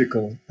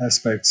ecological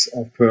aspects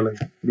of pearling.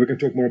 We can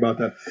talk more about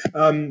that.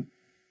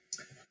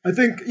 I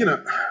think,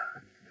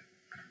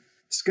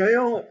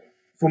 scale,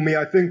 for me,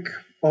 I think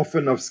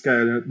often of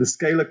scale, the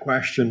scalar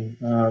question,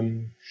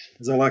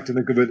 as I like to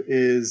think of it,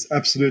 is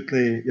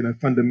absolutely,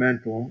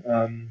 fundamental.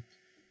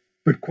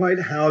 But quite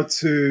how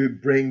to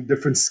bring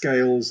different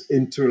scales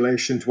into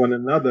relation to one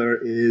another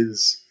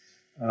is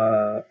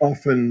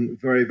often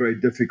very, very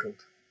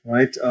difficult,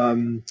 right?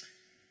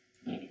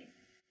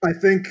 I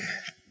think,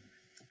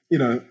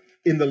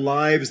 in the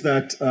lives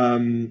that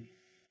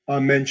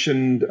are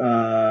mentioned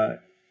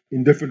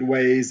in different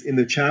ways in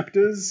the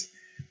chapters,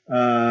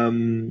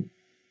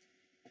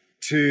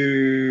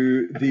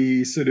 to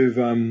the sort of,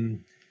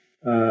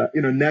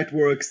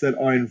 networks that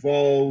are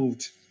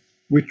involved,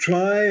 we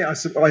try, I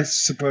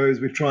suppose,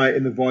 we try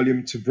in the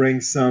volume to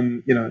bring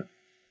some,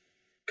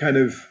 kind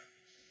of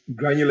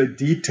granular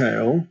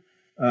detail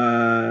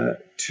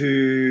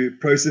to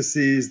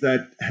processes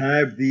that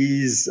have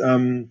these,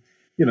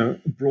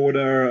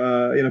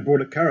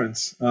 broader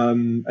currents.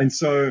 And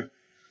so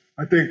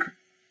I think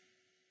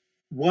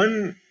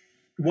one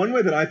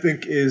way that I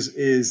think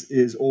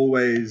is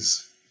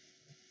always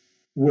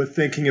worth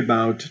thinking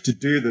about to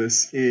do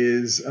this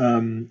is,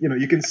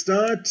 you can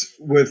start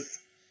with,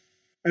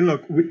 and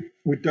look,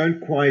 we didn't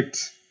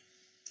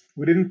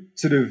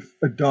sort of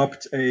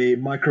adopt a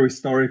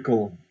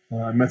microhistorical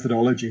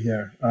methodology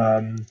here,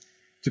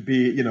 to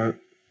be,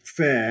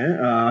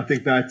 fair. I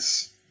think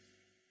that's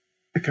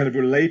a kind of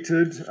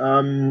related,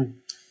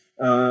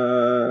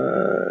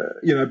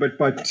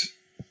 but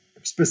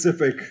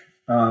specific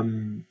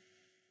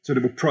sort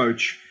of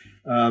approach.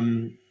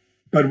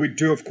 But we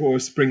do, of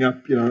course, bring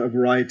up, a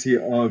variety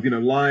of,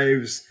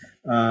 lives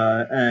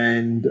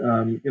and,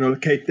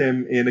 locate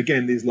them in,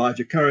 again, these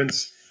larger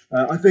currents.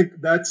 I think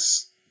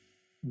that's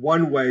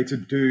one way to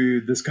do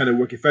this kind of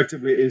work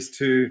effectively, is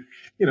to,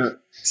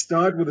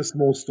 start with a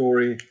small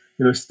story,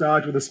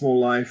 start with a small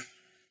life,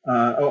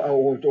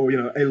 or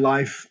a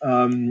life,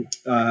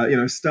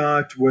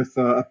 start with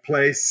a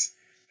place,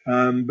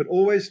 but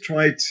always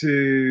try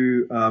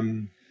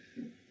to,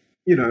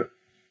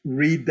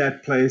 read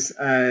that place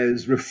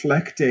as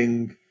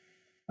reflecting,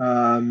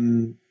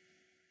 a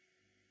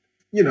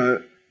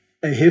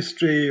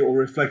history, or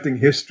reflecting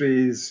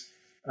histories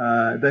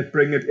that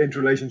bring it into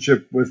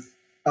relationship with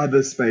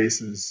other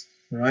spaces,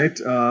 right?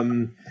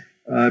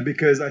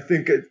 Because I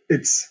think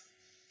it's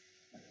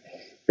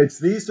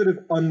these sort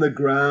of on the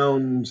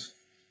ground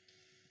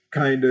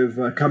kind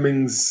of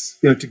comings,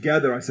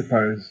 together, I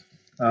suppose,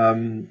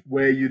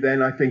 where you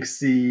then, I think,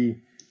 see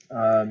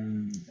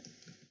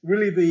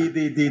really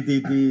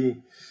the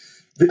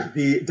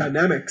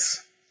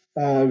dynamics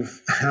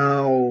of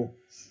how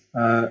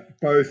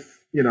both,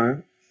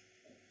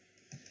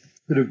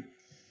 sort of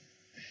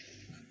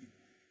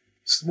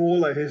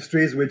smaller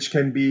histories, which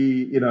can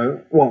be,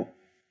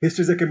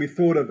 histories that can be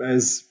thought of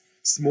as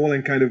small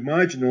and kind of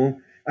marginal,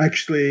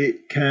 actually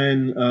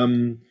can,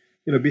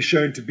 be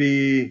shown to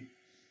be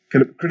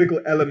kind of critical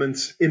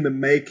elements in the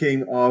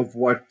making of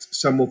what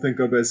some will think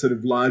of as sort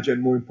of larger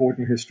and more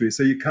important history.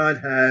 So you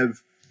can't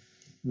have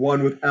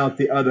one without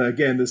the other.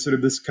 Again, there's sort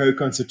of this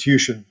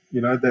co-constitution.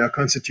 They are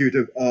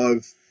constitutive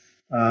of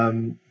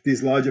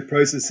these larger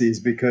processes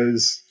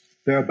because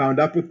they are bound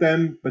up with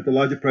them, but the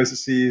larger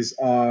processes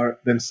are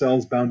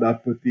themselves bound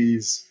up with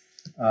these,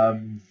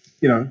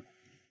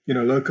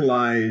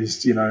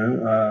 localized,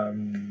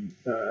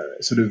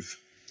 sort of,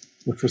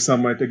 what for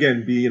some might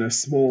again be,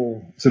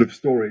 small sort of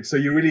story. So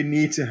you really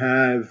need to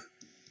have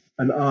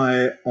an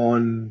eye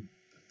on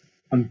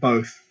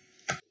both.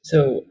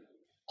 So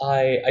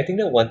I think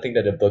that one thing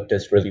that the book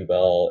does really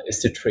well is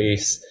to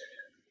trace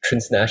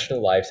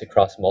transnational lives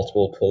across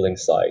multiple polling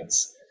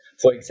sites.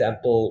 For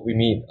example, we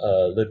meet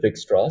Ludwig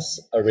Strauss,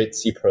 a Red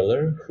Sea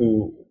pearler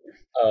who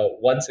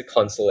once a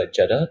consul at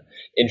Jeddah,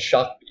 in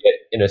Shakbiyat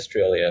in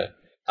Australia,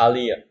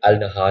 Ali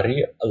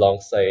Al-Nahari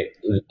alongside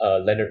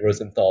Leonard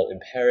Rosenthal in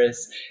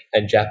Paris,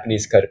 and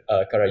Japanese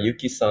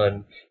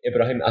Karayuki-san,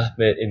 Ibrahim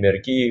Ahmed in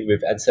Mirgi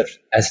with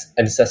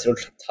ancestral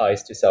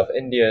ties to South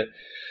India.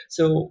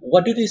 So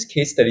what do these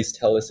case studies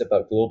tell us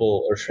about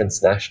global or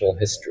transnational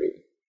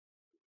history?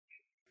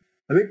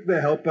 I think they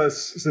help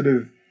us sort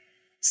of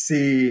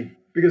see,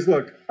 because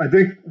look, I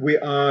think we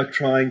are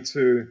trying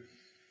to,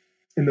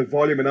 in the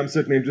volume, and I'm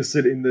certainly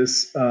interested in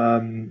this,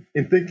 in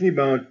thinking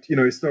about,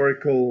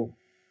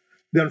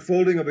 the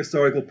unfolding of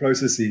historical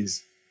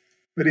processes.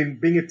 But in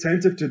being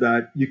attentive to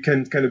that, you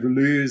can kind of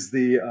lose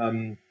the,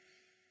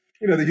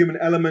 the human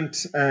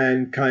element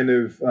and kind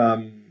of,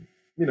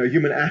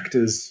 human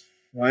actors,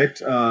 right?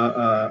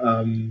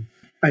 And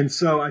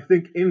so I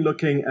think in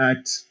looking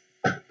at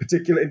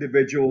particular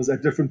individuals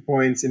at different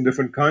points in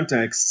different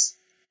contexts,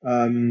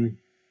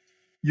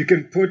 you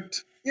can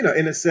put, in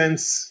a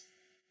sense,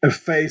 a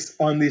face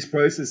on these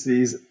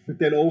processes, but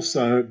then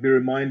also be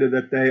reminded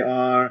that they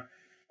are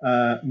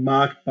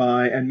marked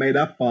by and made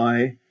up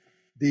by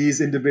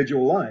these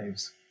individual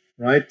lives,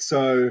 right?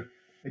 So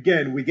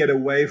again, we get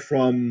away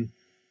from,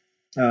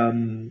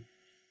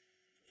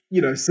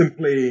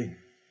 simply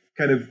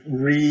kind of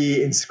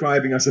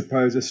re-inscribing, I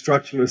suppose, a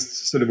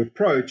structuralist sort of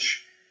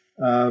approach,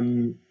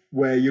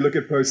 where you look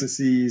at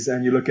processes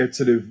and you look at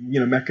sort of,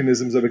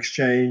 mechanisms of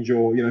exchange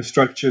or,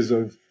 structures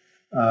of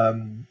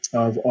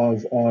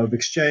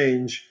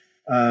exchange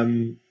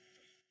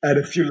at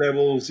a few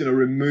levels,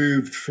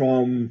 removed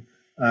from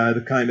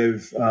the kind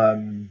of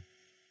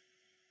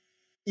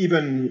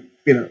even,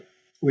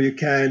 where you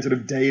can sort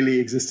of daily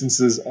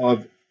existences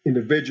of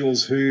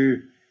individuals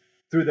who,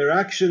 through their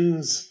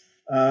actions,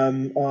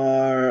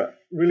 are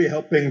really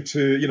helping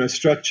to,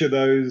 structure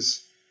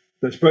those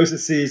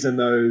processes and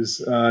those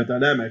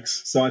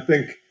dynamics. So I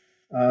think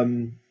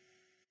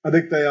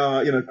they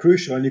are,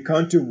 crucial, and you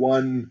can't do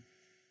one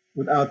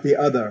without the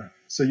other.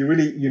 So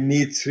you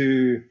need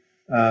to,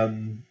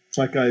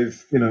 like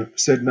I've,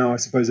 said now, I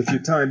suppose a few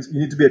times,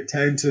 you need to be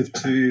attentive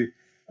to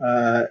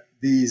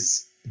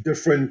these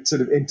different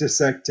sort of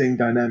intersecting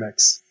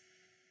dynamics.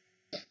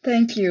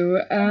 Thank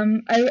you.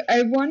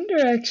 I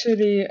wonder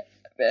actually,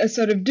 a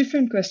sort of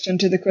different question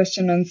to the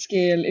question on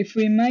scale, if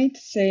we might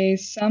say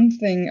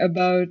something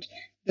about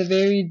the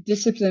very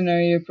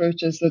disciplinary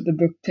approaches that the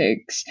book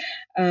takes,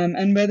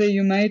 and whether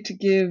you might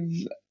give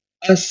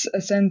us a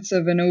sense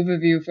of an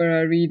overview for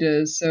our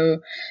readers.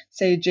 So,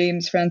 say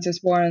James Francis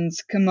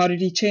Warren's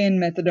commodity chain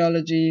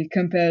methodology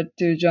compared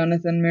to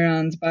Jonathan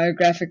Miran's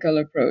biographical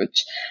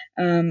approach.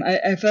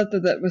 I felt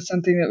that was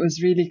something that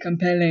was really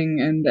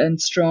compelling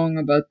and strong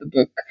about the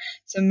book.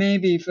 So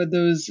maybe for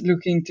those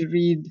looking to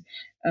read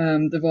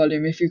the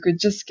volume, if you could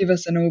just give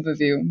us an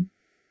overview.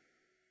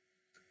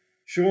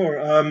 Sure.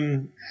 I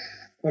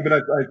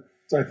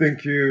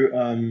think you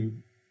are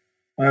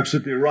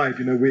absolutely right.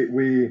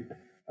 We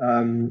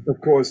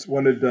of course,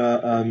 wanted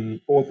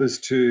authors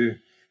to,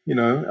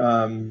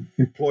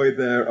 employ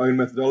their own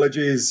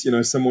methodologies.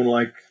 Someone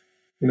like,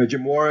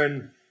 Jim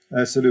Warren,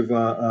 sort of,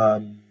 a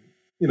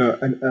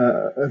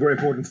very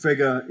important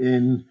figure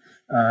in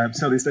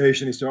Southeast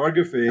Asian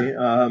historiography,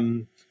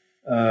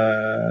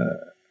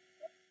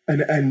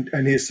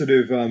 and his sort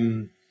of,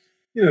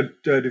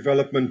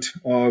 development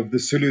of the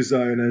Sulu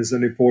zone as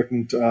an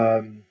important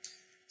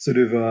sort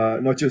of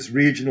not just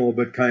regional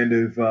but kind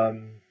of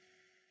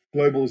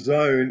global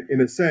zone,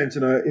 in a sense,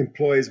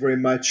 employs very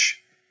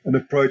much an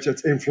approach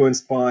that's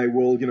influenced by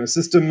world,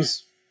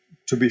 systems,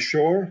 to be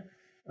sure,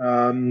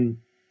 and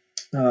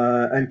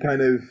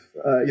kind of,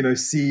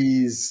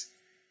 sees,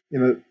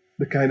 the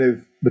kind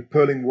of the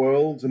pearling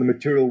worlds and the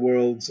material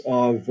worlds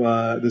of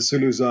the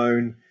Sulu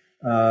zone,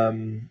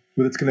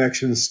 with its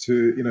connections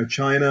to,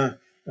 China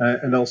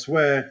and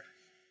elsewhere,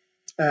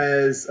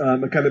 as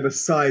a kind of a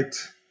site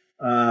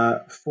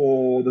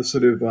for the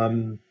sort of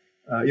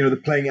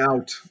the playing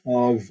out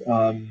of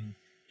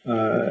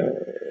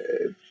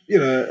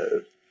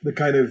the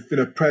kind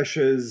of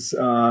pressures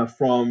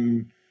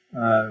from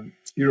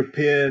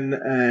European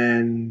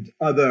and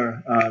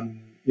other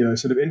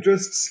sort of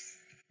interests,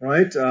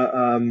 right?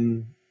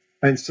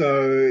 And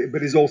so,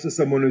 but he's also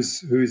someone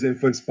who's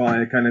influenced by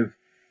a kind of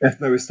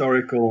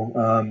ethno-historical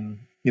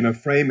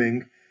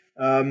framing.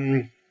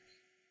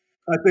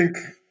 I think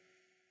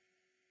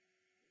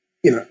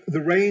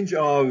the range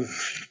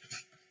of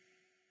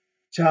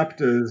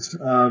chapters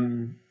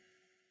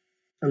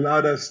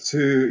allowed us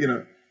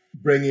to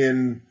bring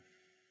in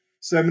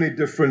so many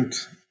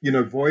different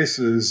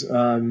voices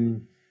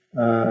and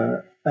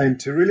to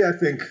really, I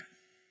think,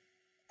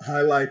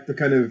 highlight the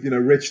kind of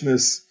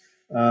richness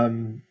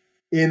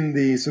in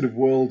the sort of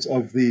worlds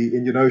of the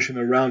Indian Ocean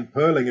around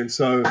pearling. And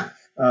so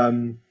I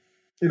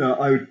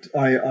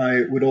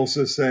would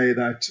also say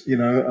that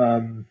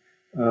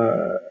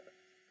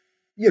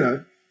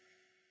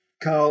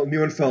Carl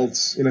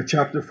Neuenfeld's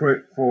chapter,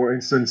 for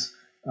instance,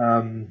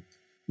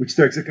 which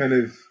takes a kind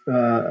of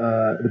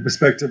the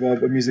perspective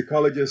of a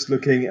musicologist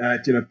looking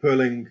at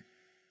pearling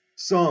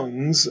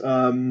songs,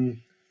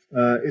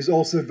 is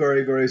also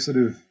very, very sort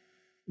of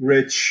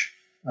rich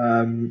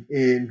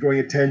in drawing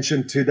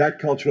attention to that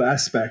cultural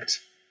aspect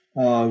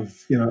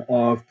of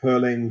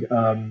pearling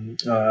around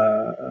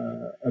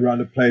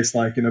a place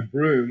like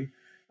Broome.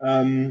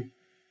 And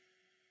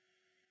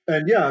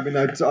yeah, I mean,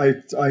 I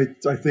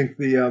think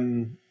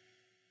the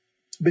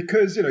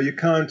because you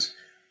can't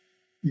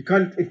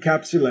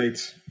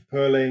encapsulate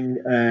pearling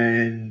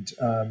and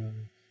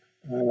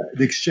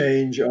the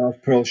exchange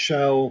of pearl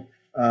shell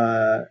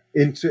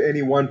into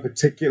any one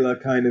particular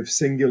kind of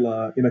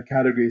singular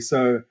category.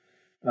 So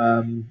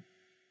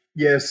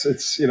yes,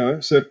 it's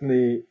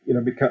certainly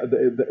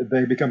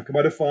they become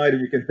commodified,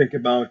 and you can think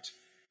about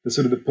the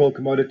sort of the pearl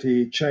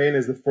commodity chain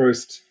as the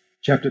first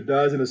chapter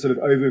does in a sort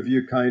of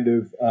overview kind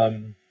of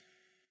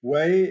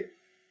way.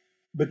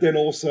 But then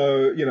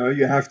also,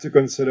 you have to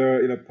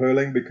consider,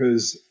 pearling,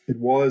 because it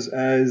was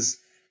as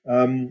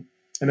an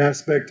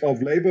aspect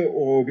of labor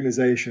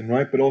organization,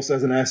 right? But also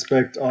as an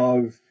aspect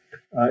of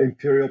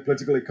imperial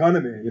political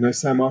economy.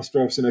 Sam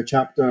Ostrov's in a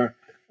chapter,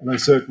 An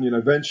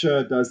Uncertain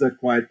Venture, does that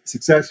quite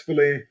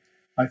successfully,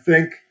 I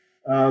think.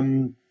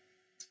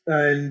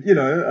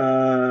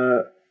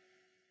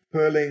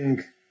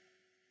 Pearling,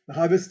 the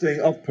harvesting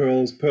of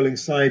pearls, pearling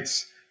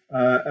sites,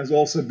 as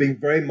also being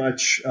very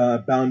much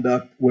bound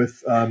up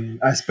with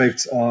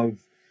aspects of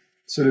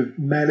sort of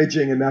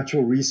managing a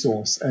natural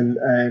resource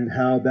and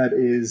how that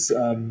is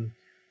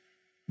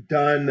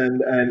done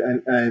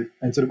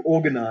and sort of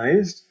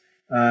organized,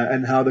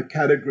 and how the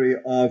category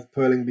of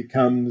pearling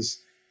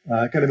becomes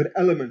kind of an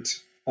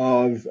element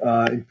of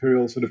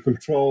imperial sort of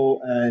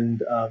control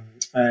and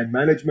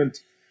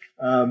management.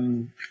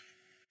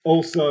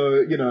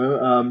 Also,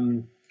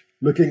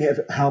 looking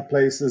at how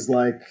places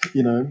like,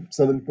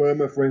 southern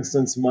Burma, for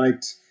instance,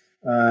 might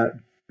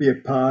be a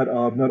part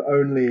of not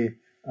only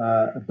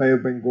a Bay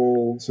of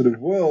Bengal sort of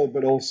world,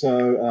 but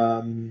also,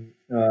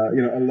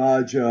 a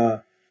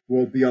larger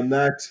world beyond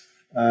that,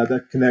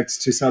 that connects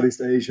to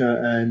Southeast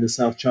Asia and the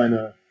South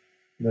China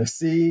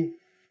Sea.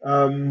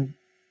 And,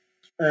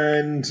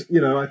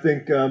 I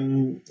think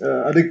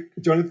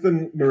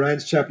Jonathan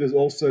Moran's chapter is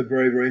also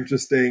very, very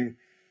interesting.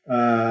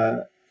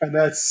 And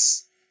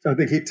that's, I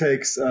think he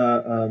takes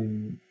a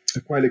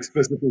quite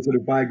explicitly sort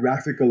of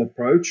biographical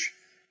approach,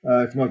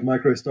 if not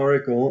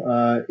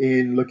microhistorical,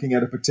 in looking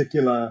at a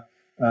particular,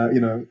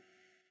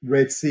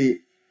 Red Sea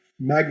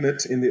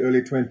magnet in the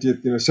early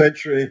 20th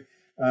century,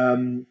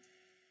 and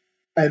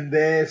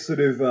their sort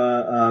of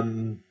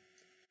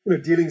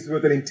dealings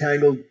with an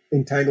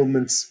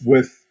entanglements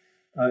with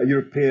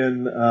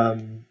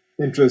European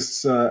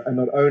interests, and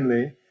not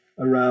only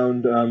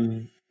around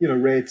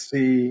Red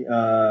Sea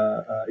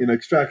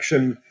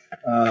extraction.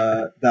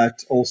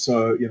 That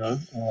also,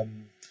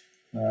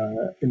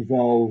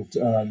 involved,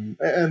 and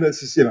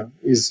this is,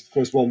 is of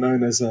course well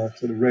known as a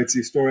sort of Red Sea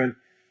historian.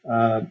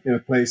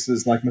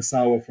 Places like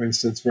Massawa, for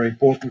instance, very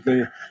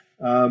importantly,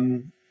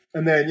 and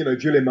then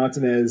Julia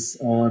Martinez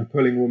on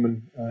Pearling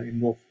Woman in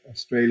North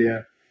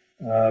Australia,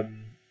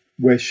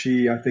 where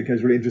she, I think,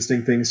 has really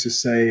interesting things to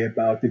say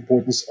about the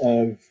importance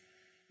of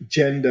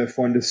gender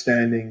for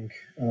understanding,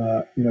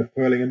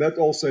 pearling, and that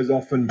also is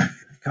often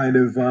kind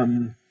of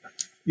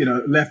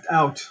left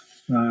out,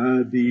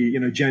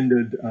 the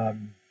gendered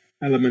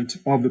element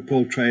of the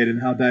pearl trade,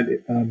 and how that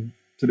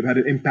sort of had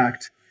an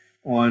impact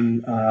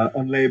on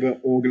labor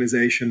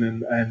organization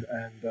and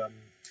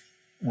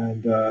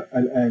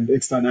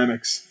its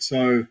dynamics.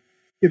 So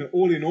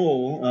all in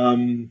all,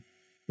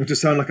 not to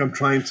sound like I'm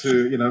trying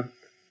to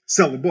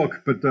sell the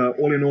book, but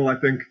all in all, I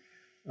think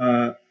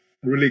a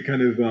really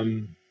kind of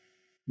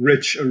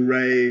rich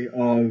array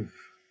of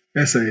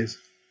essays.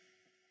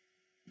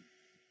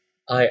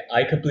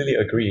 I completely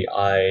agree.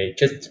 I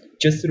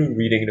just through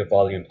reading the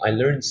volume, I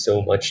learned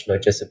so much,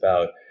 not just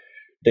about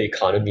the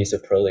economies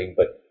of pearling,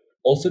 but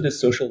also the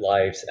social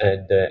lives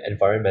and the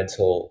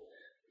environmental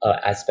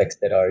aspects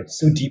that are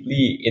so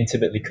deeply,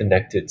 intimately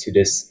connected to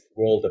this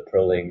world of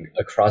pearling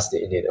across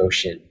the Indian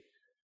Ocean.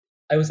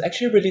 I was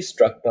actually really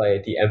struck by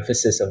the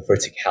emphasis on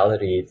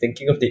verticality,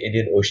 thinking of the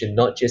Indian Ocean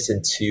not just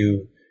in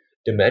two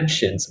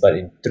dimensions, but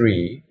in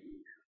three,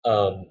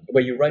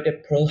 where you write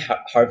that pearl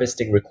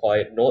harvesting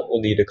required not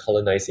only the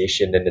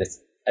colonization and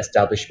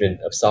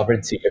establishment of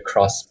sovereignty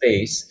across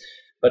space,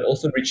 but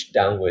also reached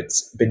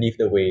downwards beneath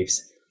the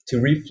waves to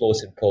reef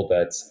flows and pearl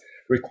beds,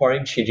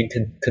 requiring changing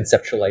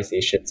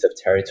conceptualizations of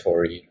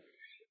territory.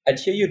 And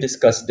here you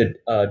discuss the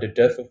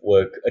dearth of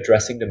work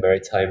addressing the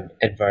maritime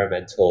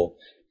environmental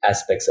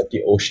aspects of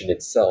the ocean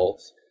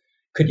itself.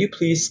 Could you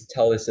please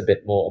tell us a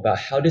bit more about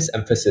how this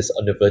emphasis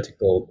on the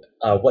vertical,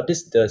 what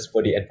this does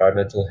for the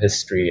environmental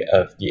history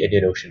of the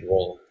Indian Ocean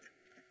world?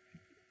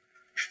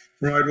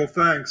 Right. Well,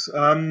 thanks.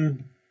 I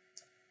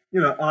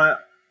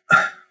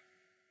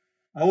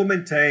will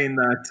maintain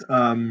that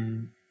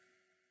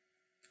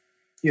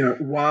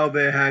while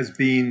there has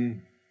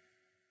been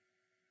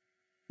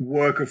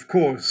work, of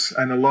course,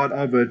 and a lot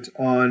of it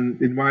on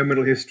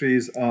environmental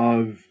histories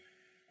of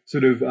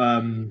sort of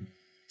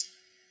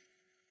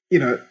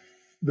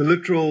the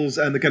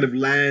littorals and the kind of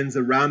lands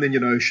around the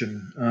Indian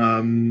Ocean,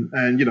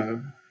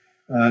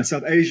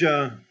 South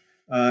Asia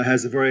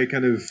has a very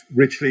kind of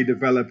richly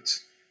developed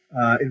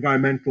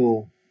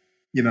environmental,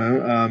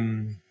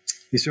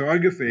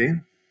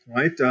 historiography,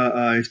 right?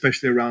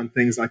 Especially around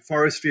things like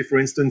forestry, for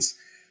instance.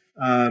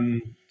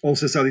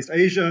 Also, Southeast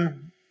Asia,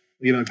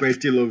 a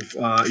great deal of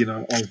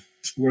of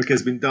work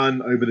has been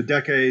done over the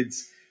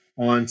decades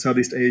on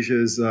Southeast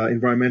Asia's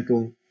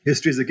environmental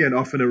histories. Again,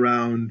 often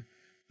around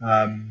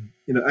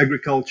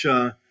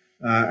agriculture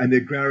and the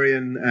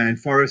agrarian and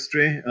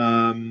forestry,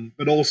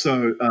 but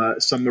also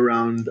some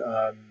around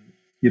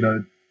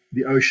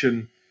the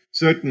ocean.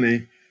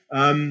 Certainly,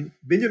 the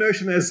Indian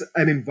Ocean as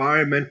an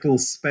environmental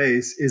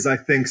space is, I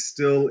think,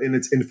 still in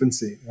its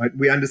infancy. Right,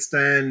 we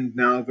understand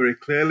now very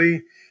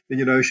clearly the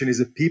Indian Ocean is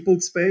a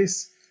peopled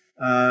space,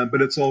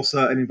 but it's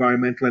also an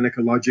environmental and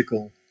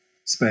ecological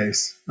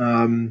space.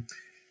 And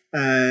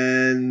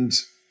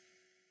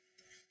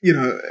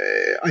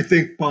I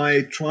think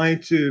by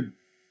trying to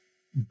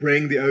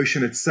bring the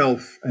ocean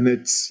itself and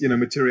its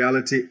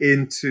materiality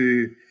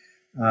into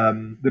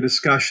the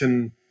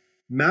discussion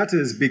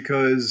matters,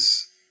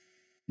 because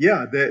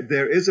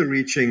there is a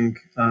reaching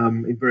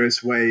in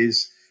various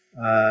ways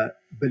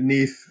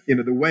beneath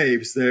the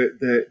waves.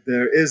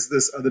 There is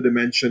this other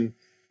dimension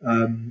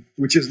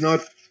which is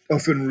not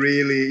often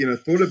really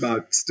thought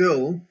about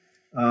still,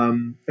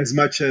 as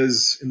much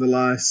as in the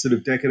last sort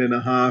of decade and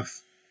a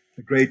half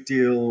a great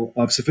deal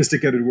of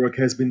sophisticated work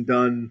has been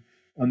done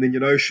on the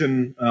Indian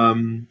Ocean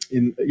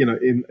in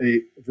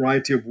a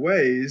variety of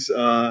ways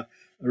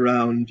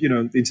around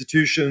the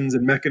institutions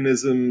and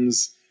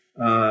mechanisms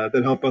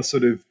that help us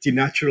sort of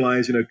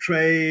denaturalize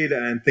trade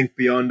and think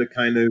beyond a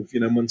kind of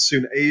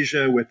monsoon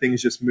Asia where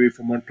things just move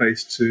from one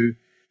place to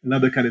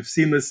another kind of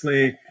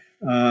seamlessly.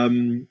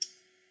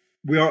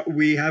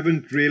 We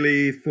haven't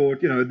really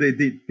thought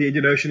the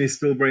Indian Ocean is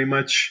still very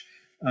much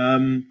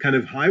kind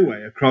of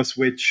highway across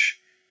which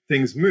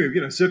things move.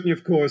 Certainly,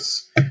 of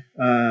course,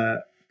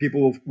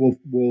 people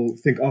will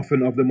think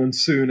often of the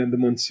monsoon and the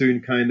monsoon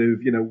kind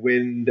of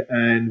wind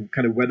and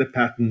kind of weather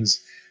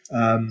patterns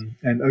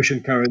and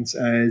ocean currents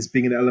as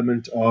being an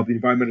element of the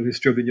environmental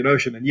history of the Indian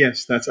Ocean. And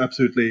yes, that's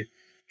absolutely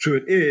true.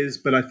 It is,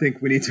 but I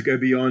think we need to go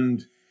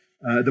beyond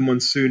the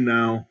monsoon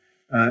now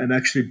and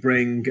actually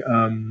bring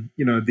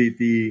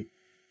the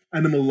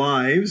animal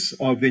lives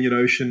of the Indian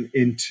Ocean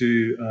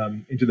into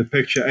the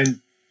picture.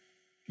 And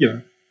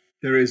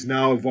there is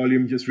now a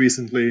volume just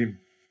recently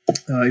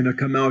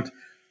come out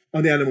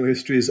on the animal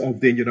histories of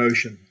the Indian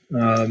Ocean,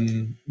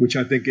 which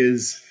I think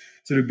is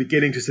sort of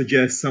beginning to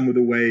suggest some of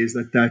the ways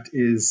that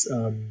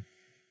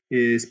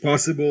is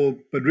possible.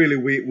 But really,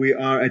 we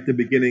are at the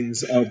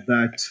beginnings of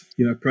that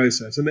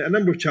process, and there are a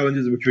number of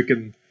challenges which we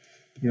can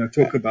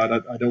talk about.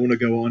 I don't want to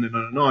go on and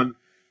on and on,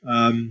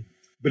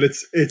 but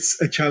it's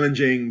a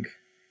challenging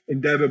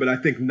endeavor. But I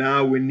think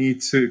now we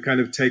need to kind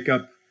of take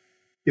up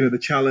the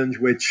challenge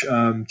which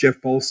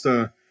Jeff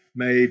Bolster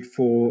made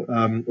for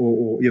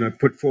or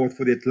put forth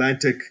for the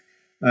Atlantic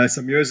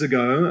some years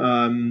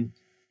ago,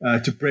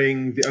 to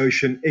bring the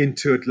ocean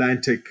into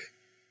Atlantic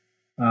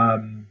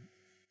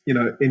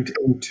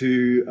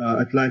into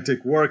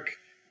Atlantic work.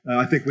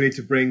 I think we need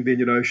to bring the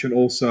Indian Ocean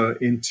also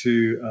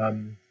into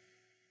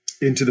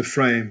the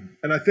frame,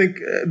 and I think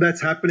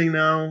that's happening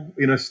now.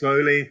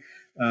 Slowly,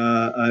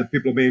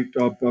 people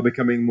are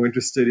becoming more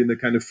interested in the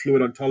kind of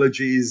fluid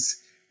ontologies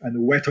and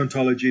the wet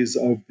ontologies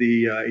of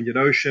the Indian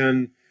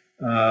Ocean,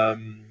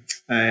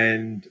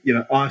 and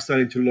are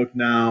starting to look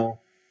now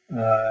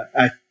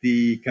at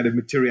the kind of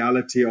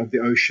materiality of the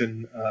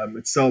ocean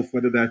itself,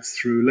 whether that's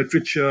through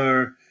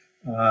literature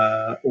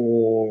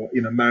or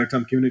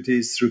maritime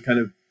communities, through kind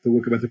of the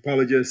work of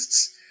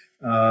anthropologists.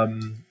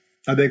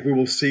 I think we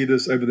will see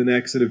this over the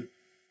next sort of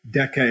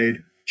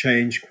decade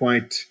change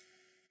quite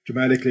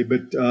dramatically.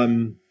 But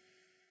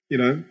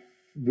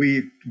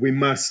we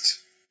must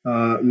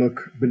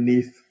look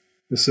beneath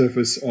the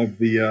surface of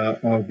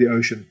the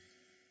ocean.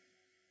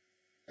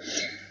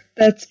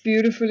 That's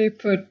beautifully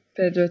put,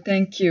 Pedro.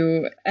 Thank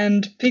you.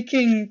 And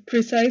picking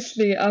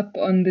precisely up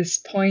on this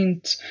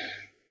point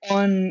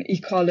on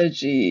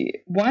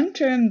ecology, one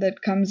term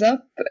that comes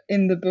up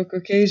in the book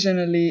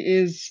occasionally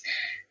is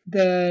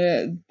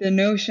the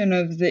notion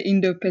of the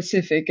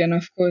Indo-Pacific. And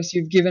of course,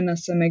 you've given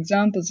us some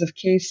examples of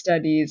case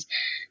studies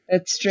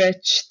that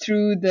stretch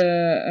through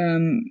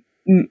the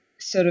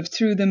sort of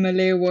through the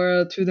Malay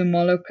world, through the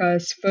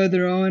Moluccas,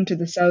 further on to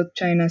the South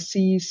China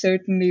Sea.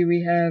 Certainly,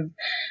 we have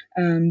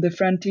the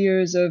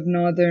frontiers of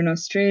northern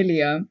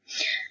Australia.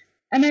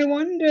 And I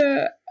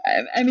wonder,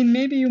 I mean,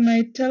 maybe you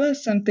might tell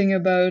us something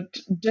about,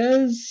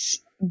 does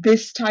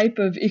this type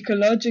of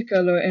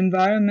ecological or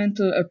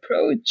environmental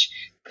approach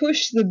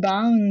push the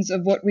bounds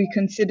of what we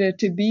consider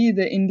to be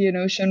the Indian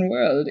Ocean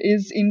world?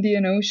 Is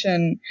Indian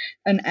Ocean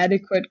an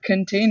adequate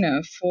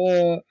container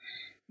for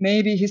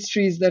maybe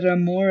histories that are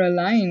more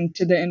aligned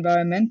to the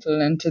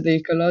environmental and to the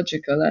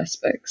ecological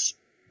aspects?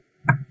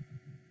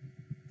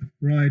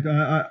 Right.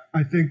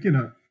 I think,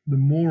 the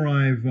more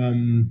I've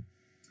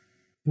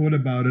thought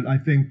about it, I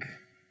think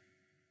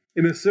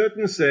in a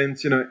certain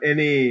sense,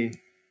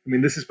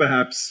 this is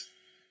perhaps,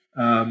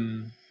 or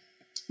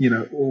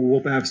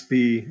will perhaps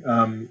be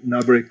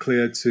now very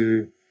clear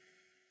to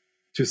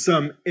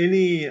some,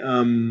 any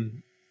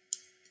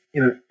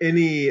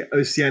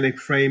oceanic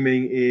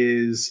framing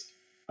is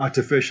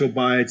artificial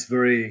by its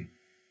very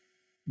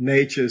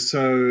nature.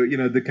 So,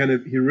 the kind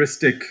of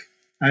heuristic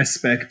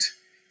aspect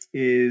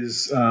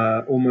is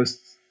almost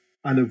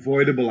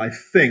unavoidable, I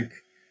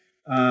think.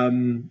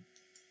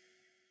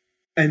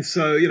 And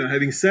so,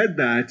 having said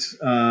that,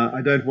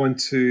 I don't want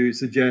to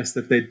suggest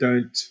that they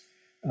don't,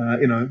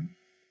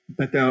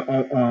 that they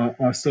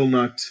are still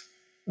not,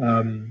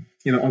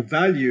 of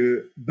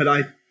value. But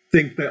I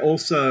think they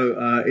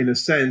also, in a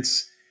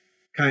sense,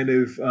 kind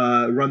of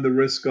run the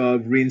risk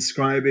of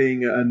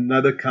reinscribing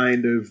another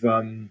kind of,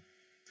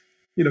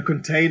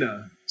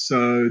 container.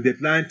 So the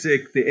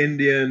Atlantic, the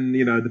Indian,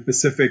 the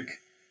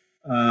Pacific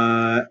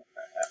are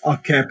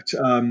kept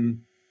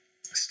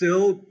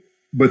still,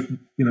 with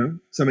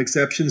some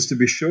exceptions to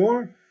be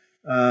sure,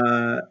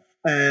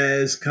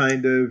 as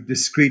kind of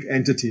discrete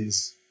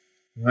entities,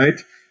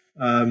 right?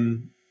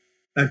 And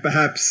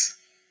perhaps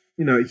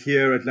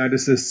here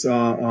Atlanticists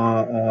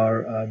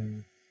are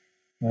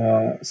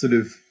sort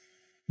of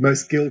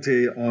most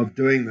guilty of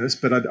doing this,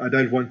 but I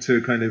don't want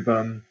to kind of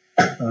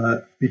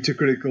be too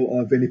critical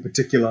of any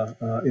particular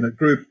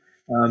group.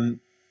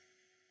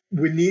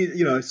 We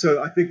need,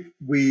 so I think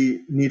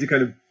we need to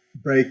kind of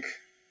break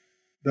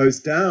those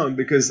down,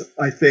 because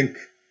I think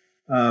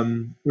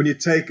when you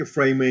take a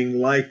framing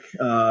like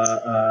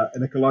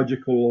an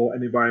ecological or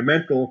an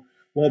environmental,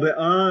 while there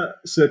are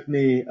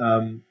certainly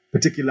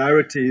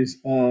particularities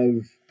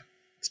of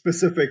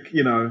specific,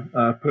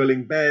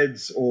 purling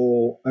beds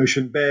or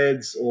ocean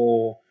beds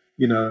or,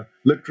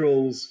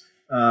 littorals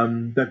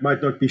that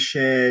might not be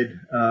shared,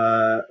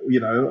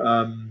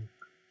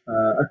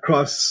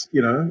 across,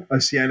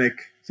 oceanic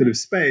sort of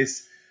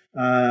space.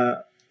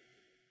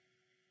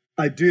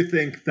 I do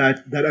think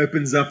that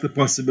opens up the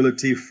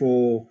possibility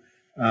for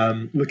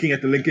looking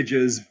at the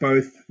linkages,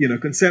 both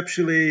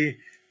conceptually,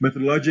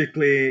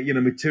 methodologically,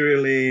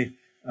 materially,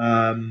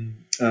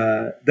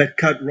 that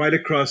cut right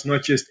across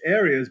not just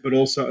areas but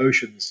also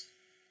oceans.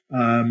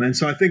 And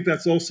so I think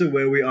that's also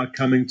where we are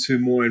coming to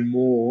more and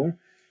more.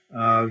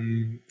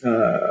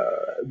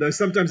 Though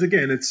sometimes,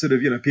 again, it's sort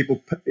of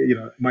people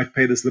might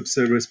pay this lip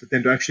service, but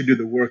then to actually do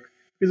the work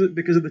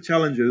because of the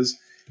challenges.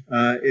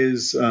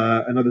 Is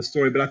another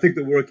story, but I think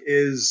the work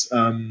is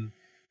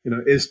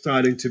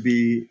starting to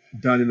be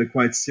done in a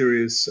quite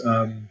serious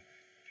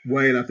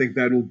way, and I think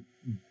that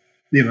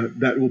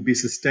will be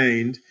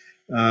sustained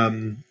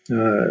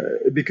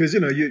because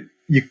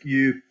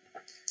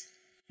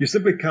you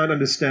simply can't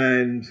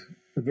understand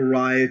a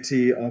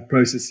variety of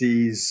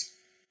processes.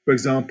 For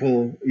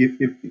example,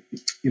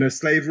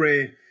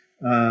 slavery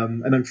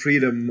and then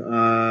freedom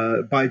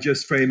by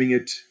just framing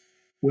it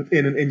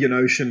within an Indian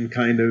Ocean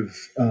kind of,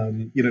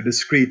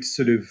 discrete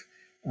sort of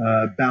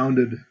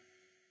bounded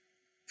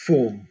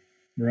form,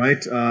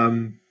 right?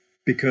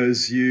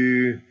 Because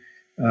you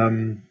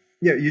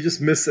just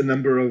miss a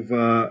number of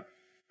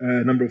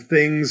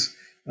things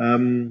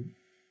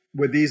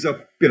where these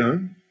are,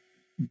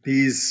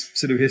 these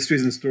sort of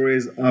histories and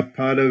stories are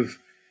part of,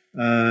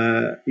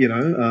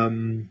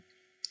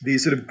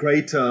 these sort of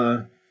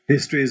greater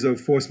histories of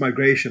forced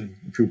migration,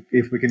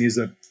 if we can use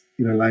that,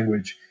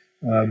 language.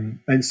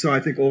 And so I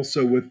think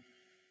also with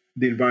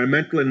the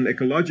environmental and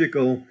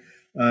ecological,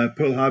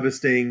 pearl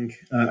harvesting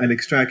and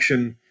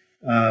extraction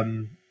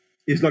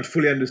is not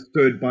fully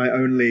understood by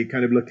only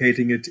kind of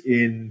locating it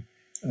in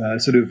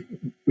sort of,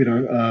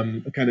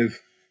 a kind of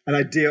an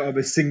idea of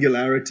a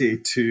singularity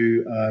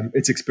to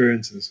its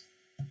experiences.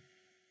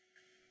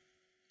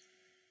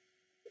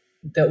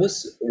 That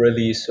was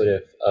really sort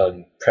of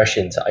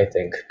prescient, I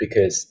think,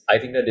 because I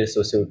think that this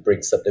also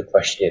brings up the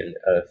question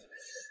of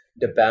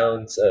the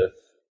bounds of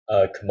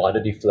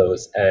commodity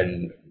flows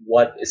and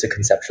what is a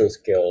conceptual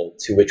scale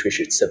to which we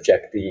should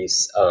subject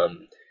these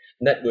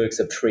networks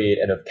of trade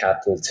and of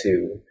capital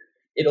to.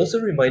 It also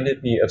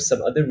reminded me of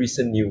some other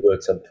recent new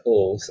works on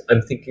pearls.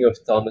 I'm thinking of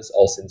Thomas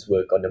Olson's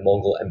work on the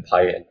Mongol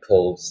Empire and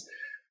pearls,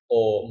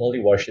 or Molly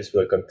Warsh's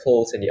work on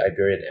pearls and the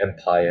Iberian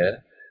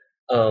Empire.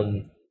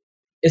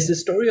 Is the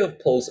story of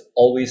pearls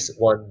always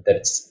one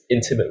that's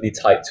intimately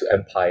tied to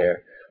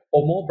empire?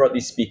 Or more broadly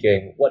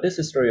speaking, what does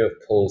the story of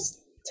pearls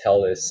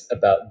tell us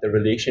about the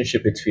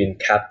relationship between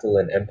capital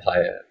and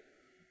empire?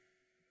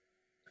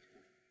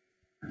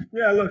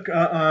 Yeah, look,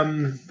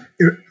 I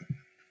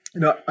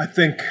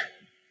think,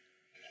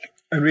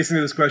 and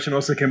recently this question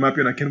also came up,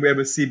 can we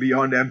ever see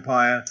beyond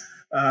empire?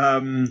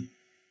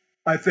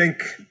 I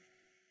think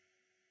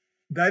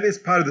that is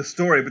part of the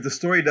story, but the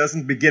story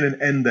doesn't begin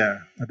and end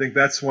there. I think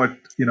that's what,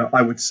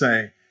 I would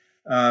say.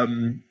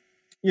 And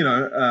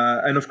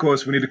of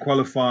course, we need to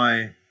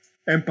qualify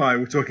empire.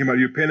 We're talking about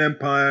European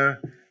empire,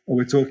 or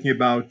we're talking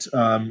about,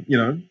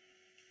 the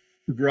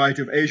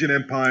variety of Asian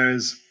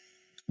empires,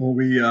 or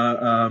we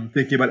are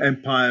thinking about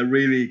empire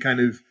really kind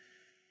of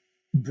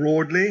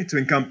broadly to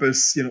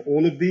encompass,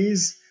 all of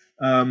these.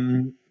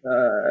 But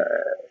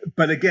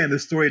again, the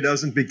story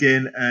doesn't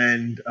begin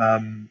and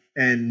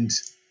end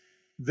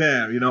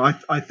there.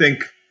 I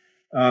think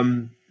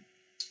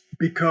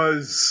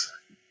because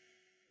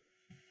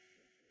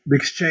the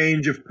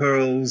exchange of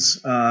pearls,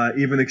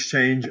 even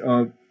exchange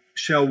of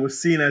shell,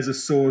 was seen as a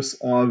source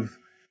of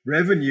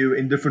revenue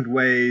in different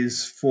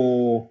ways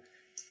for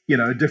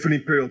different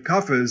imperial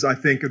coffers. I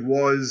think it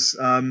was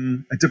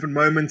at different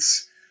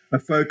moments a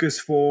focus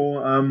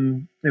for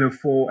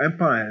for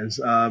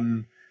empires.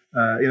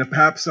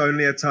 Perhaps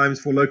only at times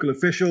for local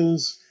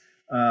officials,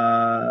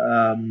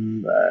 but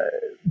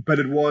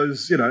it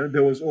was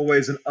there was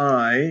always an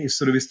eye,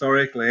 sort of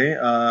historically,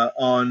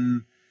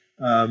 on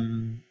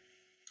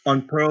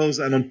pearls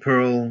and on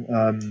pearl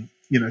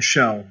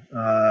shell.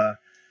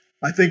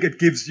 I think it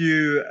gives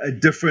you a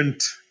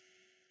different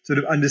sort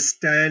of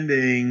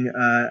understanding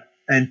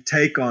and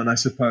take on, I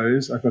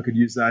suppose, if I could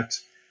use that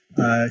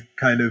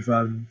kind of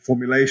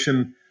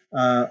formulation,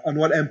 on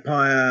what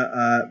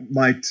empire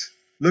might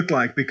look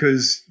like,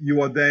 because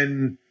you are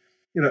then,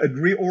 it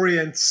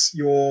reorients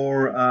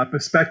your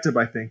perspective,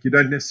 I think. You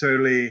don't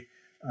necessarily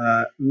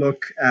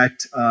look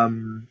at,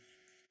 in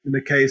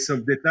the case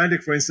of the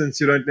Atlantic, for instance,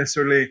 you don't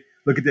necessarily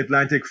look at the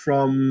Atlantic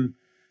from,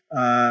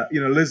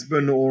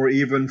 Lisbon, or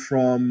even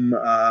from,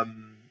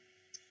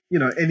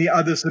 any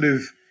other sort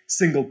of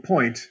single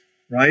point,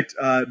 right?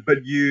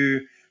 But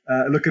you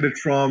look at it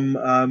from,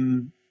 a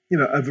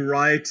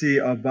variety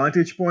of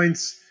vantage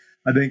points.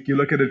 I think you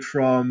look at it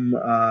from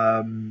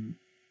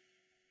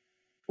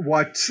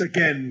what,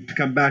 again, to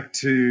come back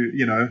to,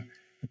 the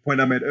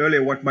point I made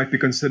earlier, what might be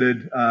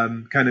considered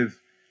kind of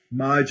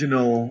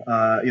marginal,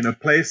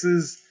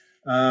 places,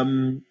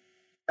 and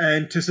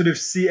to sort of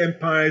see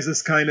empires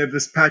as kind of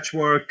this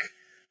patchwork,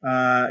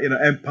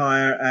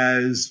 empire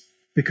as,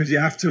 because you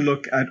have to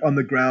look at on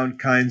the ground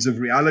kinds of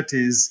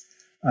realities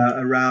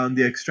around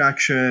the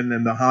extraction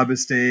and the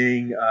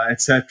harvesting,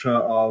 etc.,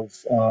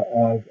 of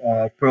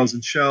pearls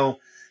and shell,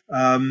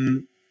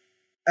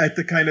 at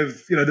the kind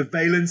of the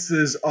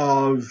valences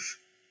of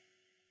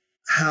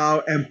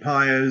how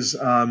empires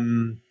are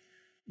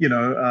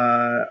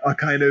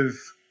kind of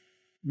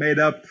made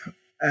up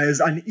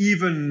as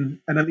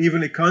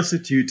unevenly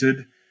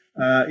constituted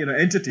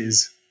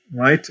entities,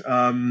 right?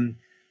 And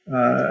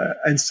I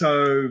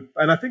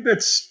think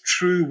that's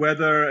true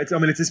whether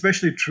it's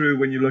especially true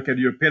when you look at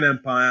European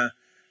empire,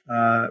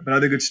 but I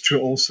think it's true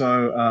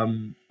also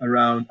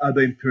around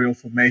other imperial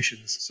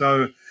formations.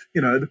 So,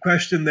 the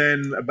question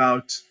then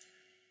about,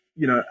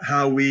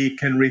 how we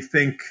can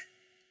rethink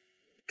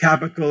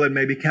capital and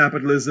maybe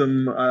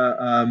capitalism,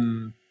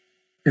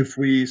 if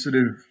we sort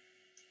of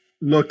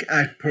look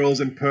at pearls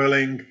and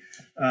pearling,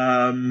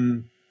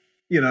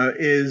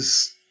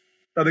 is,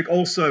 I think,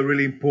 also a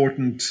really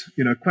important,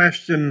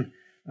 question.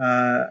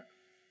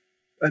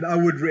 And I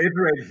would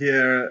reiterate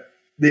here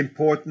the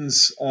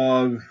importance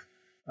of,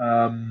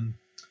 in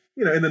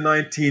the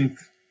 19th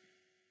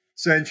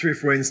century,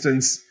 for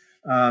instance,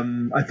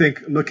 I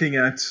think looking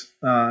at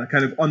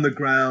kind of on the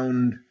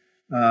ground,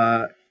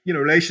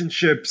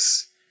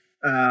 relationships,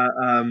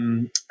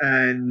 and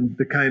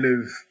the kind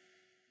of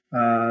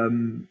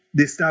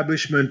the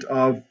establishment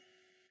of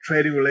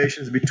trading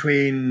relations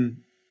between,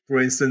 for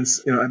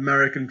instance,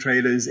 American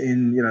traders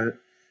in,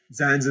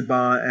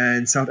 Zanzibar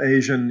and South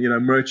Asian,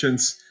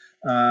 merchants.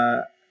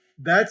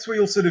 That's where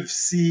you'll sort of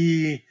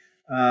see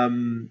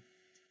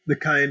the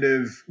kind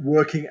of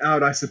working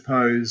out, I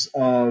suppose,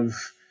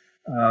 of,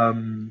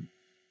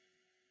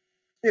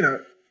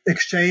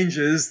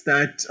 exchanges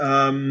that,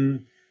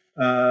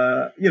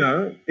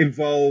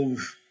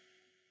 involve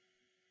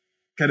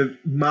kind of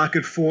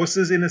market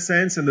forces in a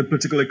sense, and the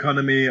political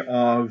economy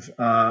of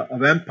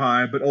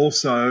empire, but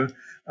also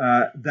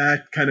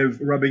that kind of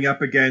rubbing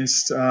up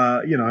against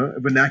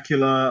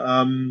vernacular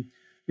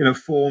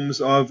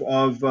forms of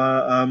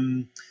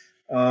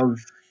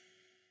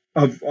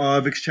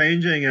of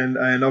exchanging and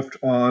of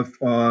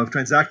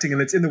transacting,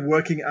 and it's in the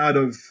working out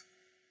of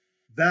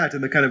that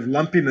and the kind of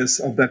lumpiness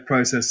of that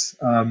process,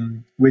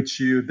 which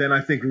you then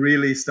I think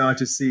really start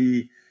to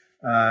see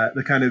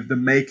the kind of the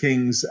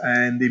makings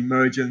and the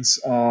emergence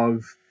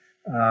of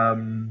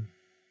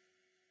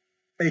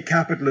a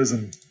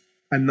capitalism,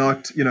 and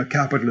not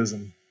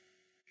capitalism,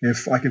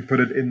 if I can put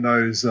it in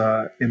those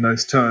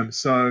terms.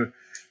 So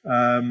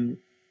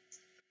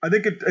I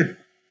think it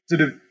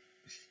sort of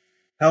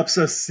helps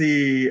us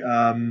see,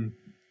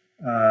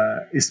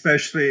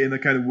 especially in the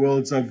kind of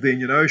worlds of the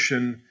Indian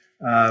Ocean,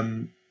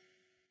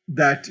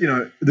 that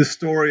the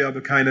story of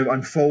a kind of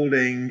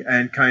unfolding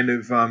and kind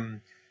of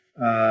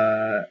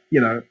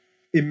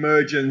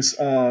emergence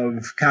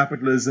of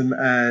capitalism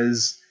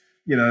as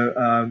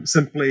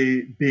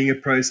simply being a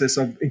process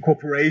of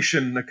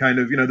incorporation, a kind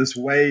of this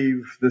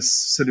wave, this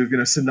sort of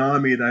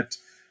tsunami that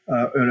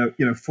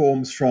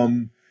forms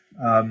from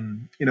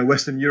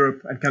Western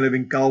Europe and kind of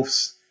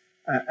engulfs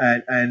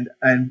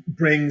and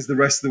brings the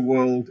rest of the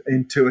world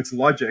into its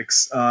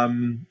logics,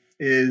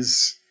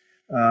 is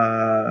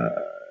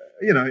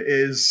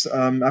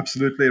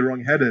absolutely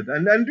wrong-headed,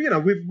 and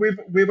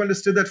we've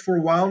understood that for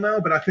a while now,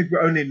 but I think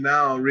we're only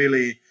now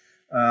really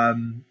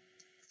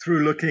through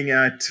looking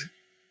at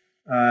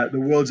the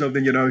worlds of the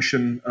Indian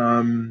Ocean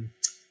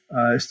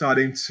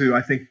starting to,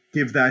 I think,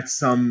 give that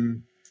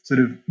some sort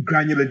of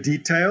granular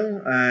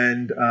detail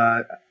and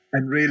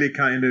really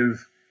kind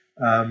of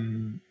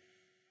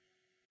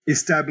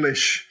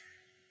establish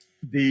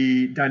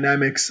the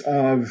dynamics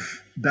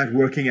of that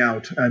working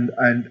out and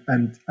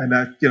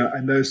that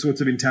and those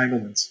sorts of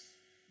entanglements.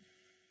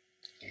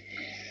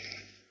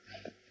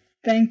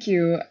 Thank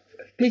you.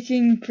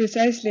 Picking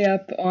precisely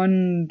up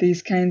on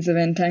these kinds of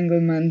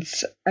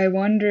entanglements, I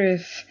wonder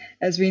if,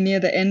 as we near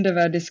the end of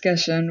our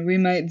discussion, we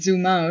might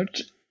zoom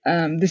out.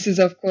 This is,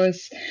 of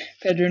course,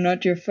 Pedro,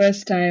 not your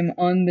first time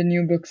on the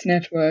New Books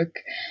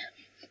Network.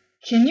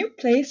 Can you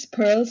place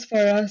pearls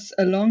for us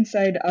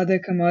alongside other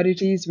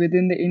commodities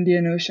within the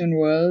Indian Ocean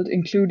world,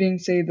 including,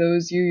 say,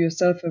 those you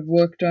yourself have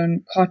worked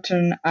on,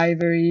 cotton,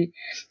 ivory,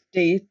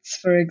 dates,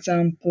 for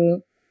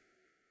example?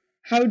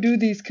 How do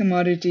these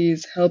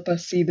commodities help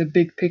us see the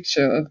big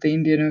picture of the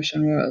Indian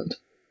Ocean world?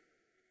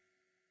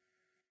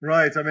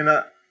 Right. I mean,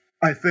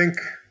 I think,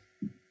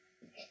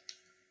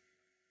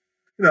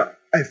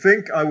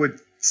 I would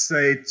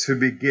say, to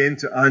begin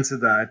to answer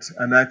that,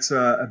 and that's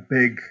a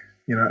big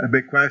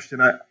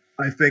question.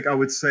 I think I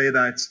would say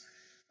that,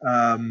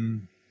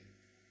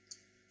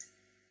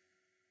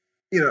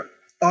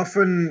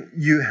 often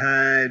you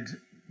had,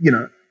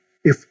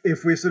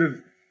 if we sort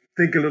of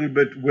think a little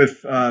bit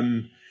with,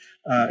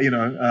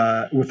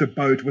 with a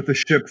boat, with a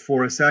ship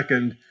for a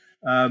second,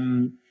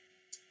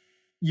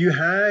 you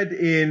had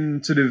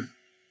in sort of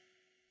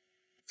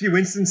few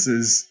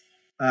instances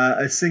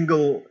a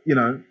single,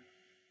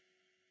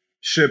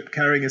 ship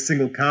carrying a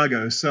single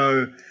cargo.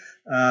 So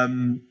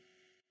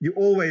you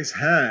always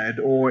had,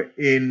 or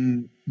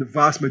in the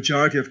vast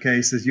majority of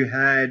cases, you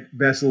had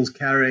vessels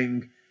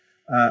carrying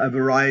a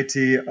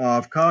variety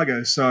of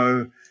cargo.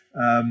 So,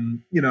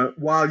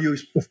 while you,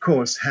 of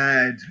course,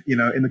 had,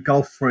 in the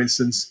Gulf, for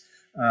instance,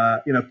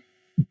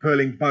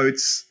 pearling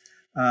boats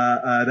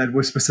that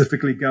were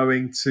specifically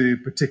going to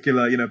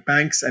particular,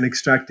 banks and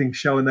extracting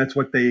shell, and that's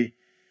what they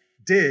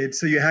did.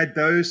 So you had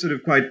those sort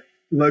of quite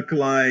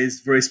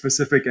localized, very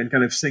specific and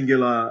kind of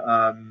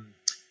singular,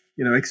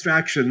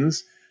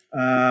 extractions.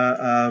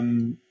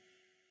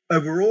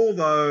 Overall,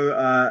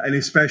 though, and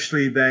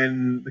especially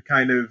then the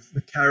kind of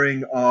the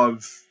carrying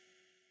of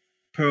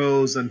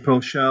pearls and pearl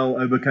shell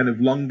over kind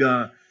of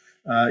longer,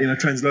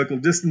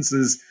 translocal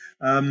distances,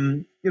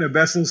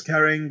 vessels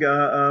carrying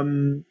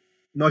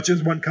not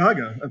just one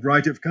cargo, a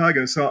variety of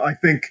cargo. So I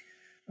think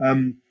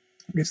we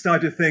can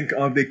start to think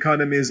of the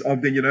economies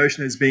of the Indian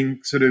Ocean as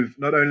being sort of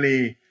not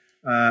only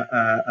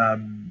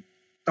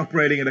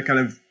operating at a kind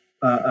of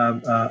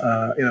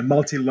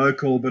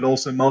multi-local, but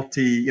also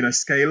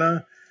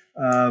multi-scalar,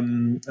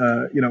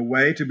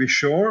 way, to be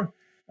sure,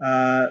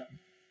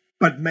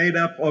 but made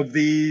up of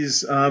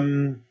these, it's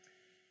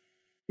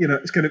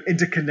kind of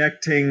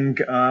interconnecting,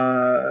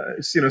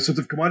 sorts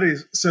of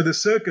commodities. So the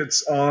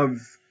circuits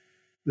of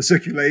the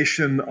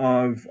circulation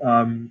of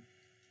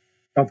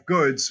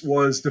goods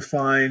was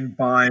defined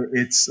by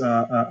its,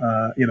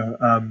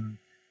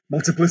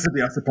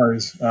 multiplicity, I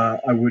suppose,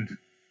 I would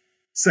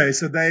say.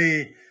 So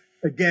they,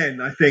 again,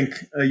 I think,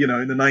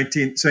 in the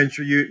 19th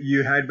century,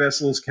 you had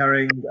vessels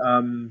carrying,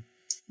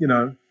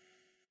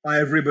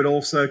 ivory, but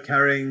also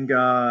carrying,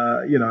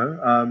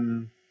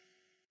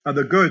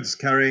 other goods,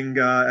 carrying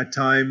at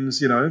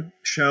times,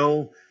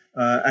 shell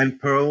and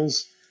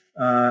pearls,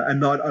 and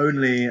not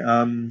only,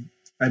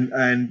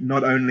 and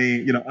not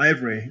only,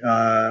 ivory,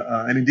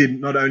 and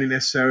indeed not only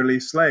necessarily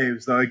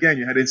slaves. Though again,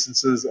 you had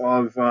instances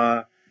of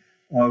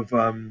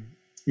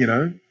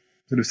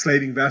sort of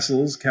slaving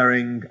vessels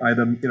carrying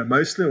either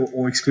mostly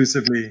or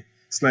exclusively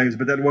slaves,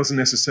 but that wasn't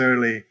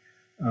necessarily,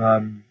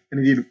 and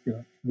indeed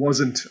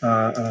wasn't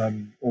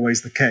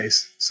always the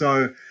case.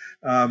 So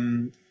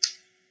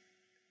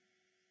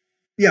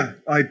yeah,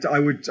 I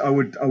would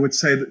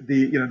say that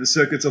the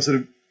circuits are sort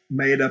of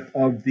made up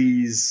of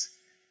these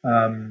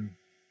kind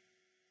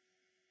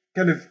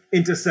of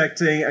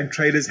intersecting and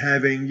traders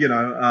having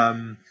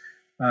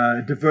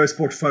diverse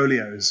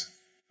portfolios.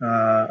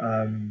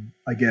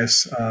 I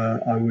guess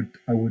I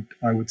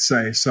would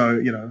say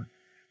so.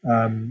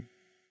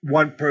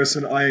 One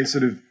person I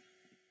sort of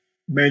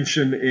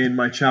mention in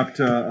my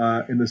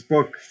chapter in this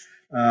book,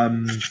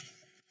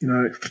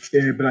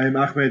 Ibrahim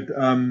Ahmed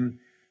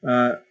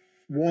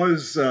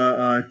was,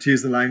 to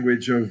use the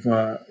language of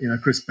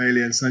Chris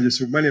Bailey and Sanjay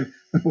Subramanian,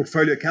 a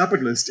portfolio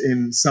capitalist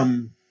in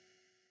some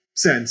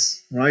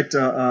sense, right?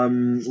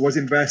 Was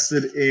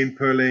invested in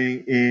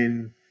Perling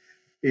in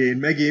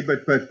Megi,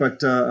 but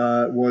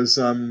was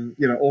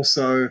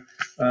also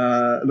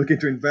looking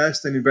to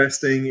invest and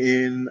investing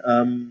in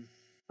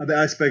other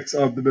aspects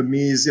of the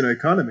Burmese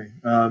economy,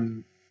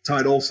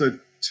 tied also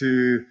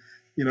to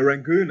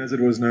Rangoon, as it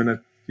was known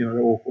at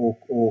or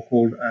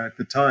called at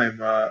the time,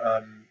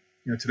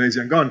 today's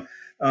Yangon.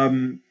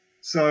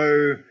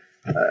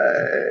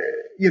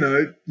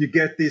 You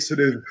get these sort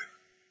of,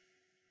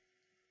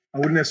 I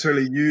wouldn't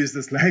necessarily use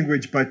this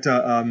language, but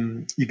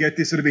you get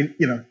this sort of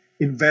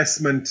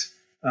investment.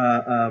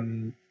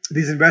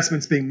 These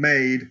investments being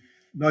made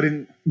not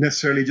in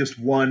necessarily just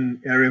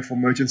one area for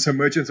merchants. So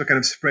merchants are kind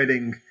of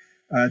spreading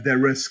their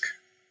risk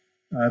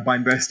by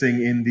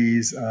investing in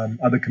these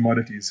other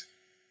commodities.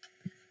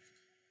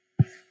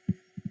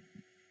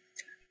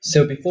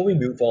 So before we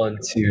move on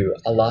to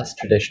our last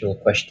traditional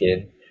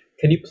question,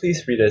 can you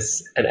please read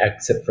us an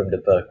excerpt from the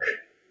book?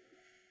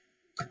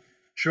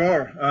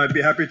 Sure, I'd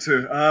be happy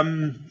to.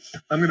 I'm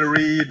going to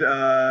read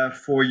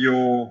for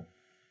your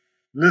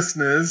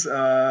listeners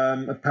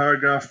a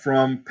paragraph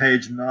from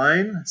page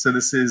 9. So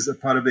this is a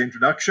part of the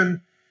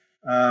introduction,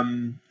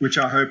 which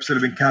I hope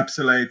sort of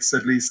encapsulates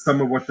at least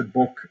some of what the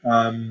book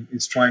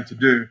is trying to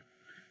do.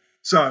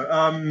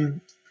 So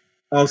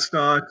I'll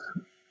start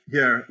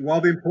here.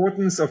 While the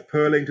importance of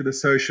pearling to the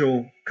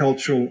social,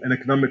 cultural, and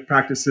economic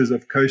practices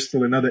of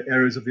coastal and other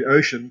areas of the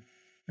ocean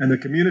and the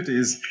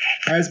communities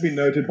has been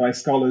noted by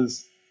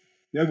scholars,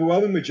 the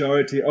overwhelming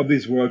majority of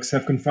these works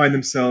have confined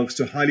themselves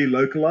to highly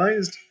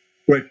localized,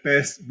 or at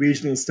best,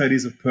 regional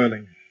studies of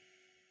pearling.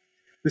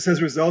 This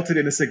has resulted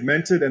in a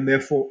segmented and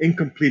therefore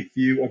incomplete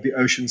view of the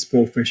ocean's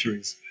pearl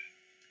fisheries.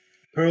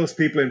 Pearls,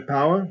 People in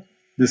Power,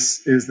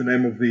 this is the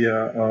name of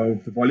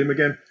the volume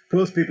again.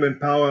 Pearls, People in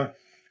Power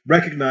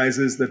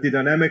recognizes that the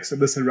dynamics of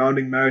the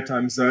surrounding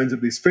maritime zones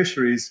of these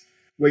fisheries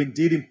were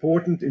indeed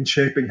important in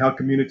shaping how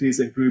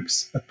communities and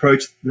groups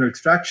approached their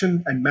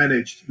extraction and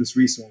managed this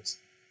resource,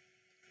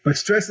 but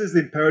stresses the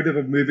imperative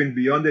of moving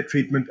beyond their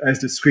treatment as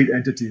discrete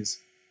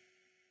entities.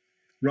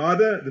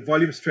 Rather, the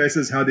volume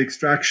stresses how the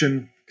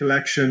extraction,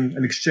 collection,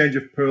 and exchange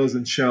of pearls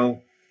and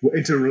shell were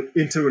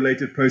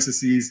interrelated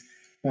processes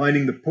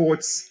binding the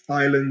ports,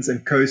 islands,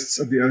 and coasts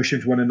of the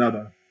ocean to one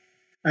another,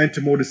 and to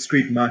more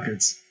discrete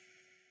markets.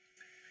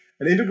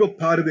 An integral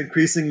part of the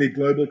increasingly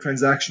global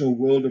transactional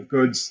worlds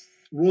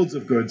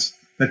of goods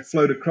that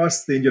flowed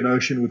across the Indian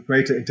Ocean with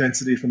greater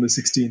intensity from the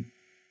 16th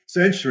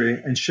century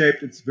and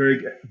shaped its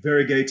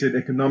variegated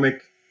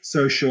economic,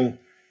 social,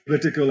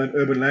 political, and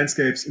urban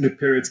landscapes in the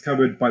periods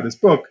covered by this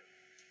book,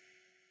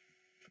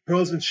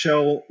 pearls and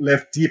shell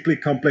left deeply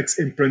complex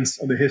imprints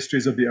on the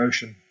histories of the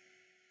ocean.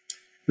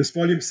 This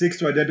volume seeks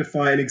to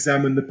identify and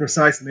examine the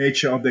precise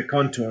nature of their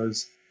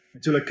contours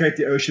and to locate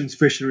the ocean's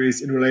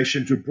fisheries in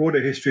relation to broader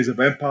histories of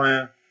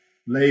empire,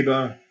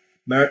 labor,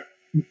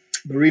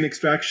 marine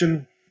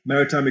extraction,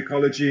 maritime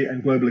ecology,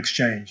 and global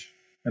exchange.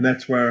 And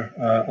that's where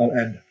I'll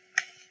end.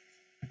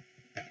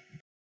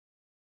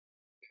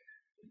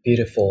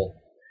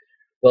 Beautiful.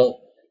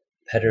 Well,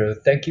 Pedro,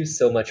 thank you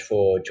so much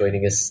for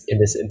joining us in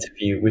this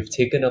interview. We've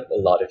taken up a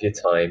lot of your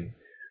time.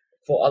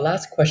 For our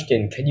last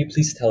question, can you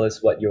please tell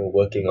us what you're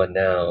working on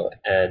now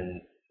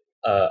and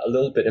a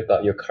little bit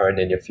about your current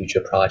and your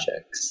future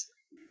projects?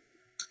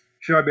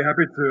 Sure, I'd be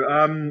happy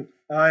to.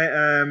 I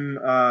am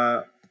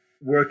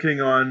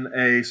working on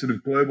a sort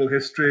of global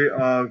history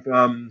of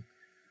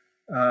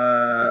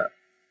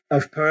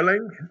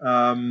pearling,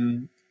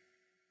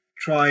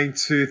 trying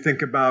to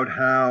think about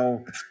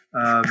how,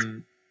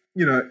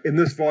 in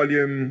this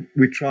volume,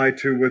 we try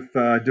to, with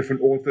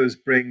different authors,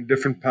 bring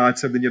different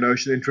parts of the Indian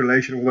Ocean into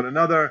relation with one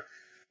another.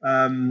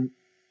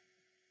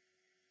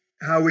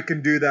 How we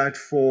can do that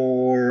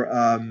for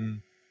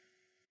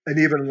an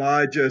even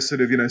larger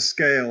sort of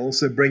scale,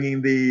 so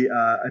bringing the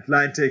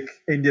Atlantic,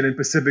 Indian, and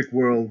Pacific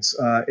worlds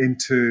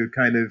into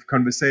kind of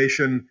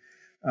conversation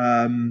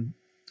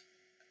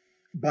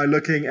by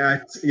looking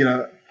at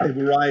a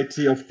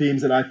variety of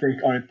themes that I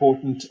think are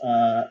important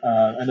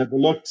and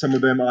overlooked. Some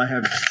of them I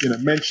have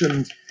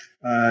mentioned.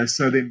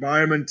 So the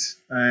environment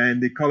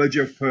and the ecology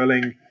of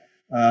pearling,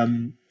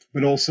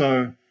 but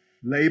also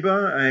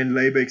labor and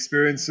labor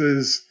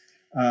experiences,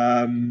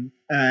 and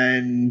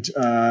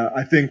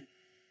I think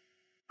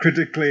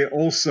critically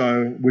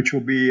also, which will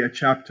be a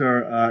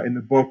chapter in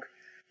the book,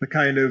 the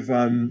kind of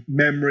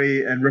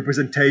memory and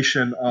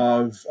representation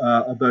of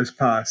those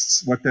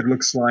pasts, what that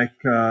looks like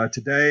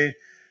today,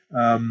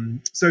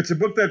 So it's a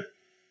book that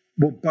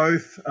will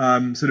both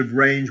sort of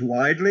range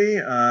widely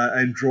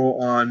and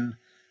draw on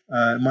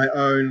my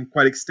own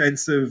quite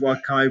extensive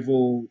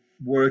archival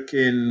work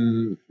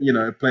in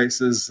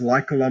places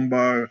like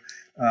Colombo,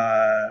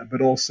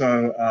 but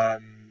also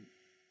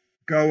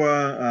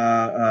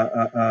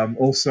Goa,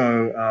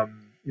 also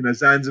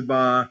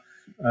Zanzibar,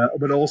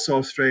 but also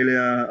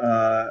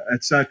Australia,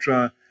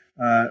 etc.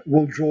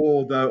 Will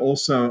draw though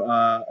also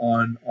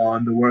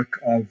on the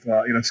work of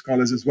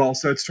scholars as well.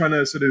 So it's trying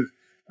to sort of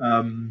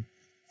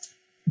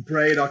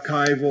braid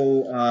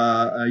archival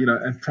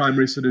and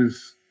primary sort of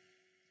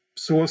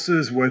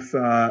sources with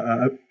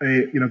a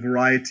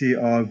variety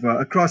of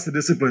across the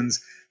disciplines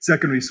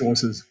secondary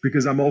sources,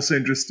 because I'm also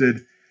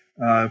interested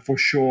for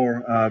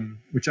sure,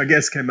 which I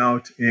guess came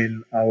out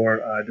in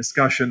our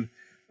discussion,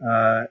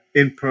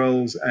 in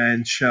pearls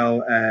and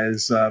shell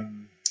as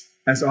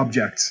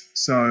objects.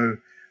 So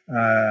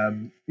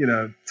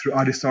through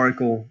art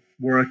historical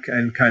work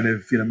and kind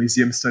of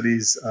museum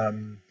studies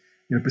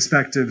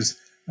perspectives,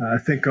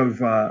 think of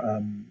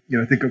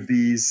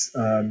these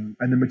and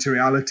the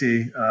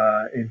materiality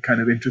in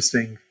kind of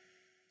interesting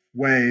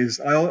ways.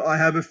 I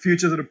have a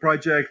future sort of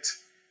project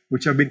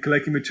which I've been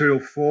collecting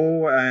material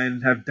for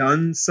and have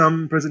done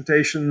some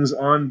presentations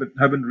on, but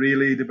haven't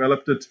really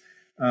developed it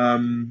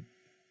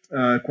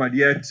quite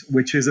yet,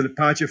 which is a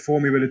departure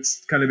for me, but it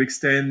kind of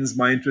extends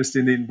my interest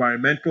in the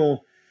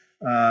environmental,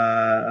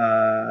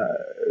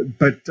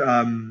 but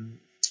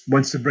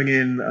wants to bring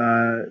in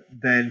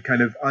then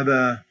kind of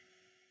other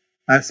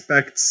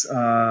aspects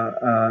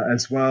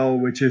as well,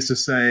 which is to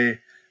say,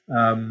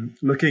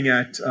 looking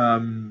at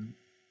the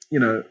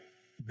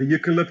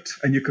eucalypt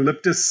and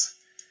eucalyptus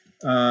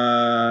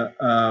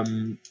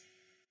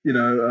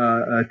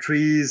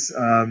trees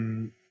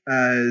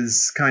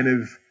as kind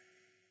of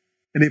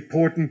an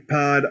important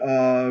part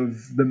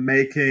of the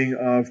making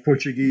of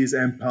Portuguese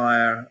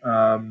Empire,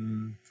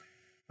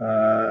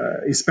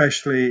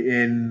 especially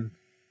in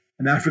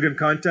an African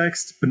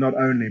context, but not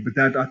only. But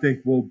that, I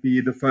think, will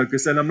be the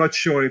focus. And I'm not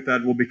sure if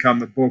that will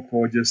become a book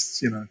or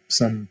just,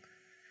 some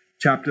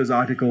chapters,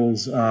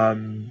 articles.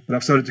 But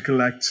I've started to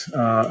collect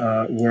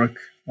work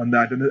on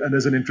that. And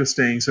there's an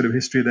interesting sort of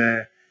history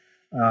there,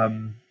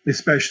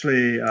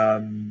 especially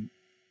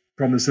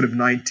from the sort of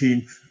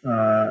 19th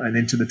and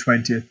into the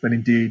 20th, but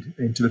indeed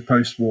into the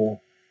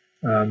post-war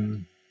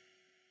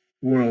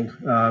world.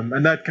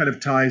 And that kind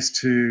of ties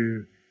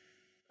to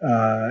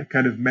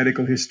kind of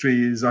medical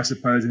histories, I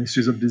suppose, and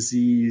histories of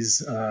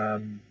disease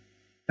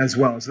as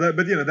well. So that,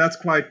 but that's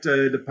quite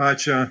a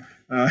departure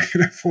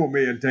for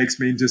me, and takes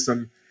me into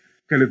some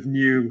kind of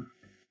new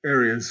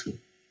areas.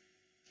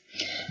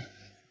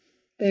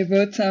 They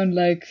both sound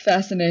like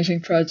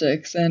fascinating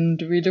projects,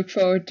 and we look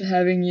forward to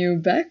having you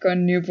back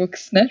on New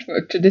Books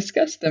Network to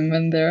discuss them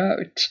when they're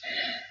out.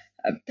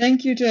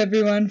 Thank you to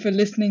everyone for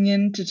listening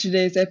in to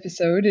today's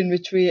episode, in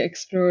which we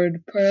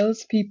explored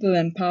Pearls, People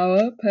and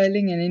Power,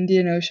 Pearling an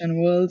Indian Ocean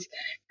Worlds,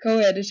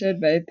 co-edited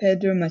by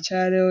Pedro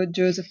Machado,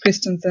 Joseph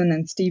Christensen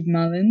and Steve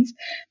Mullins,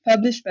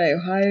 published by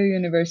Ohio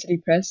University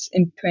Press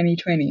in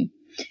 2020.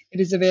 It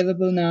is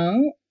available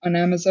now on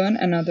Amazon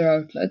and other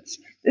outlets.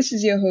 This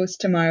is your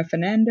host, Tamara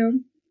Fernando.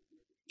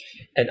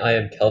 And I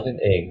am Kelvin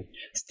Ng.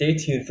 Stay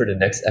tuned for the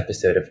next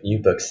episode of New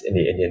Books in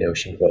the Indian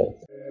Ocean World.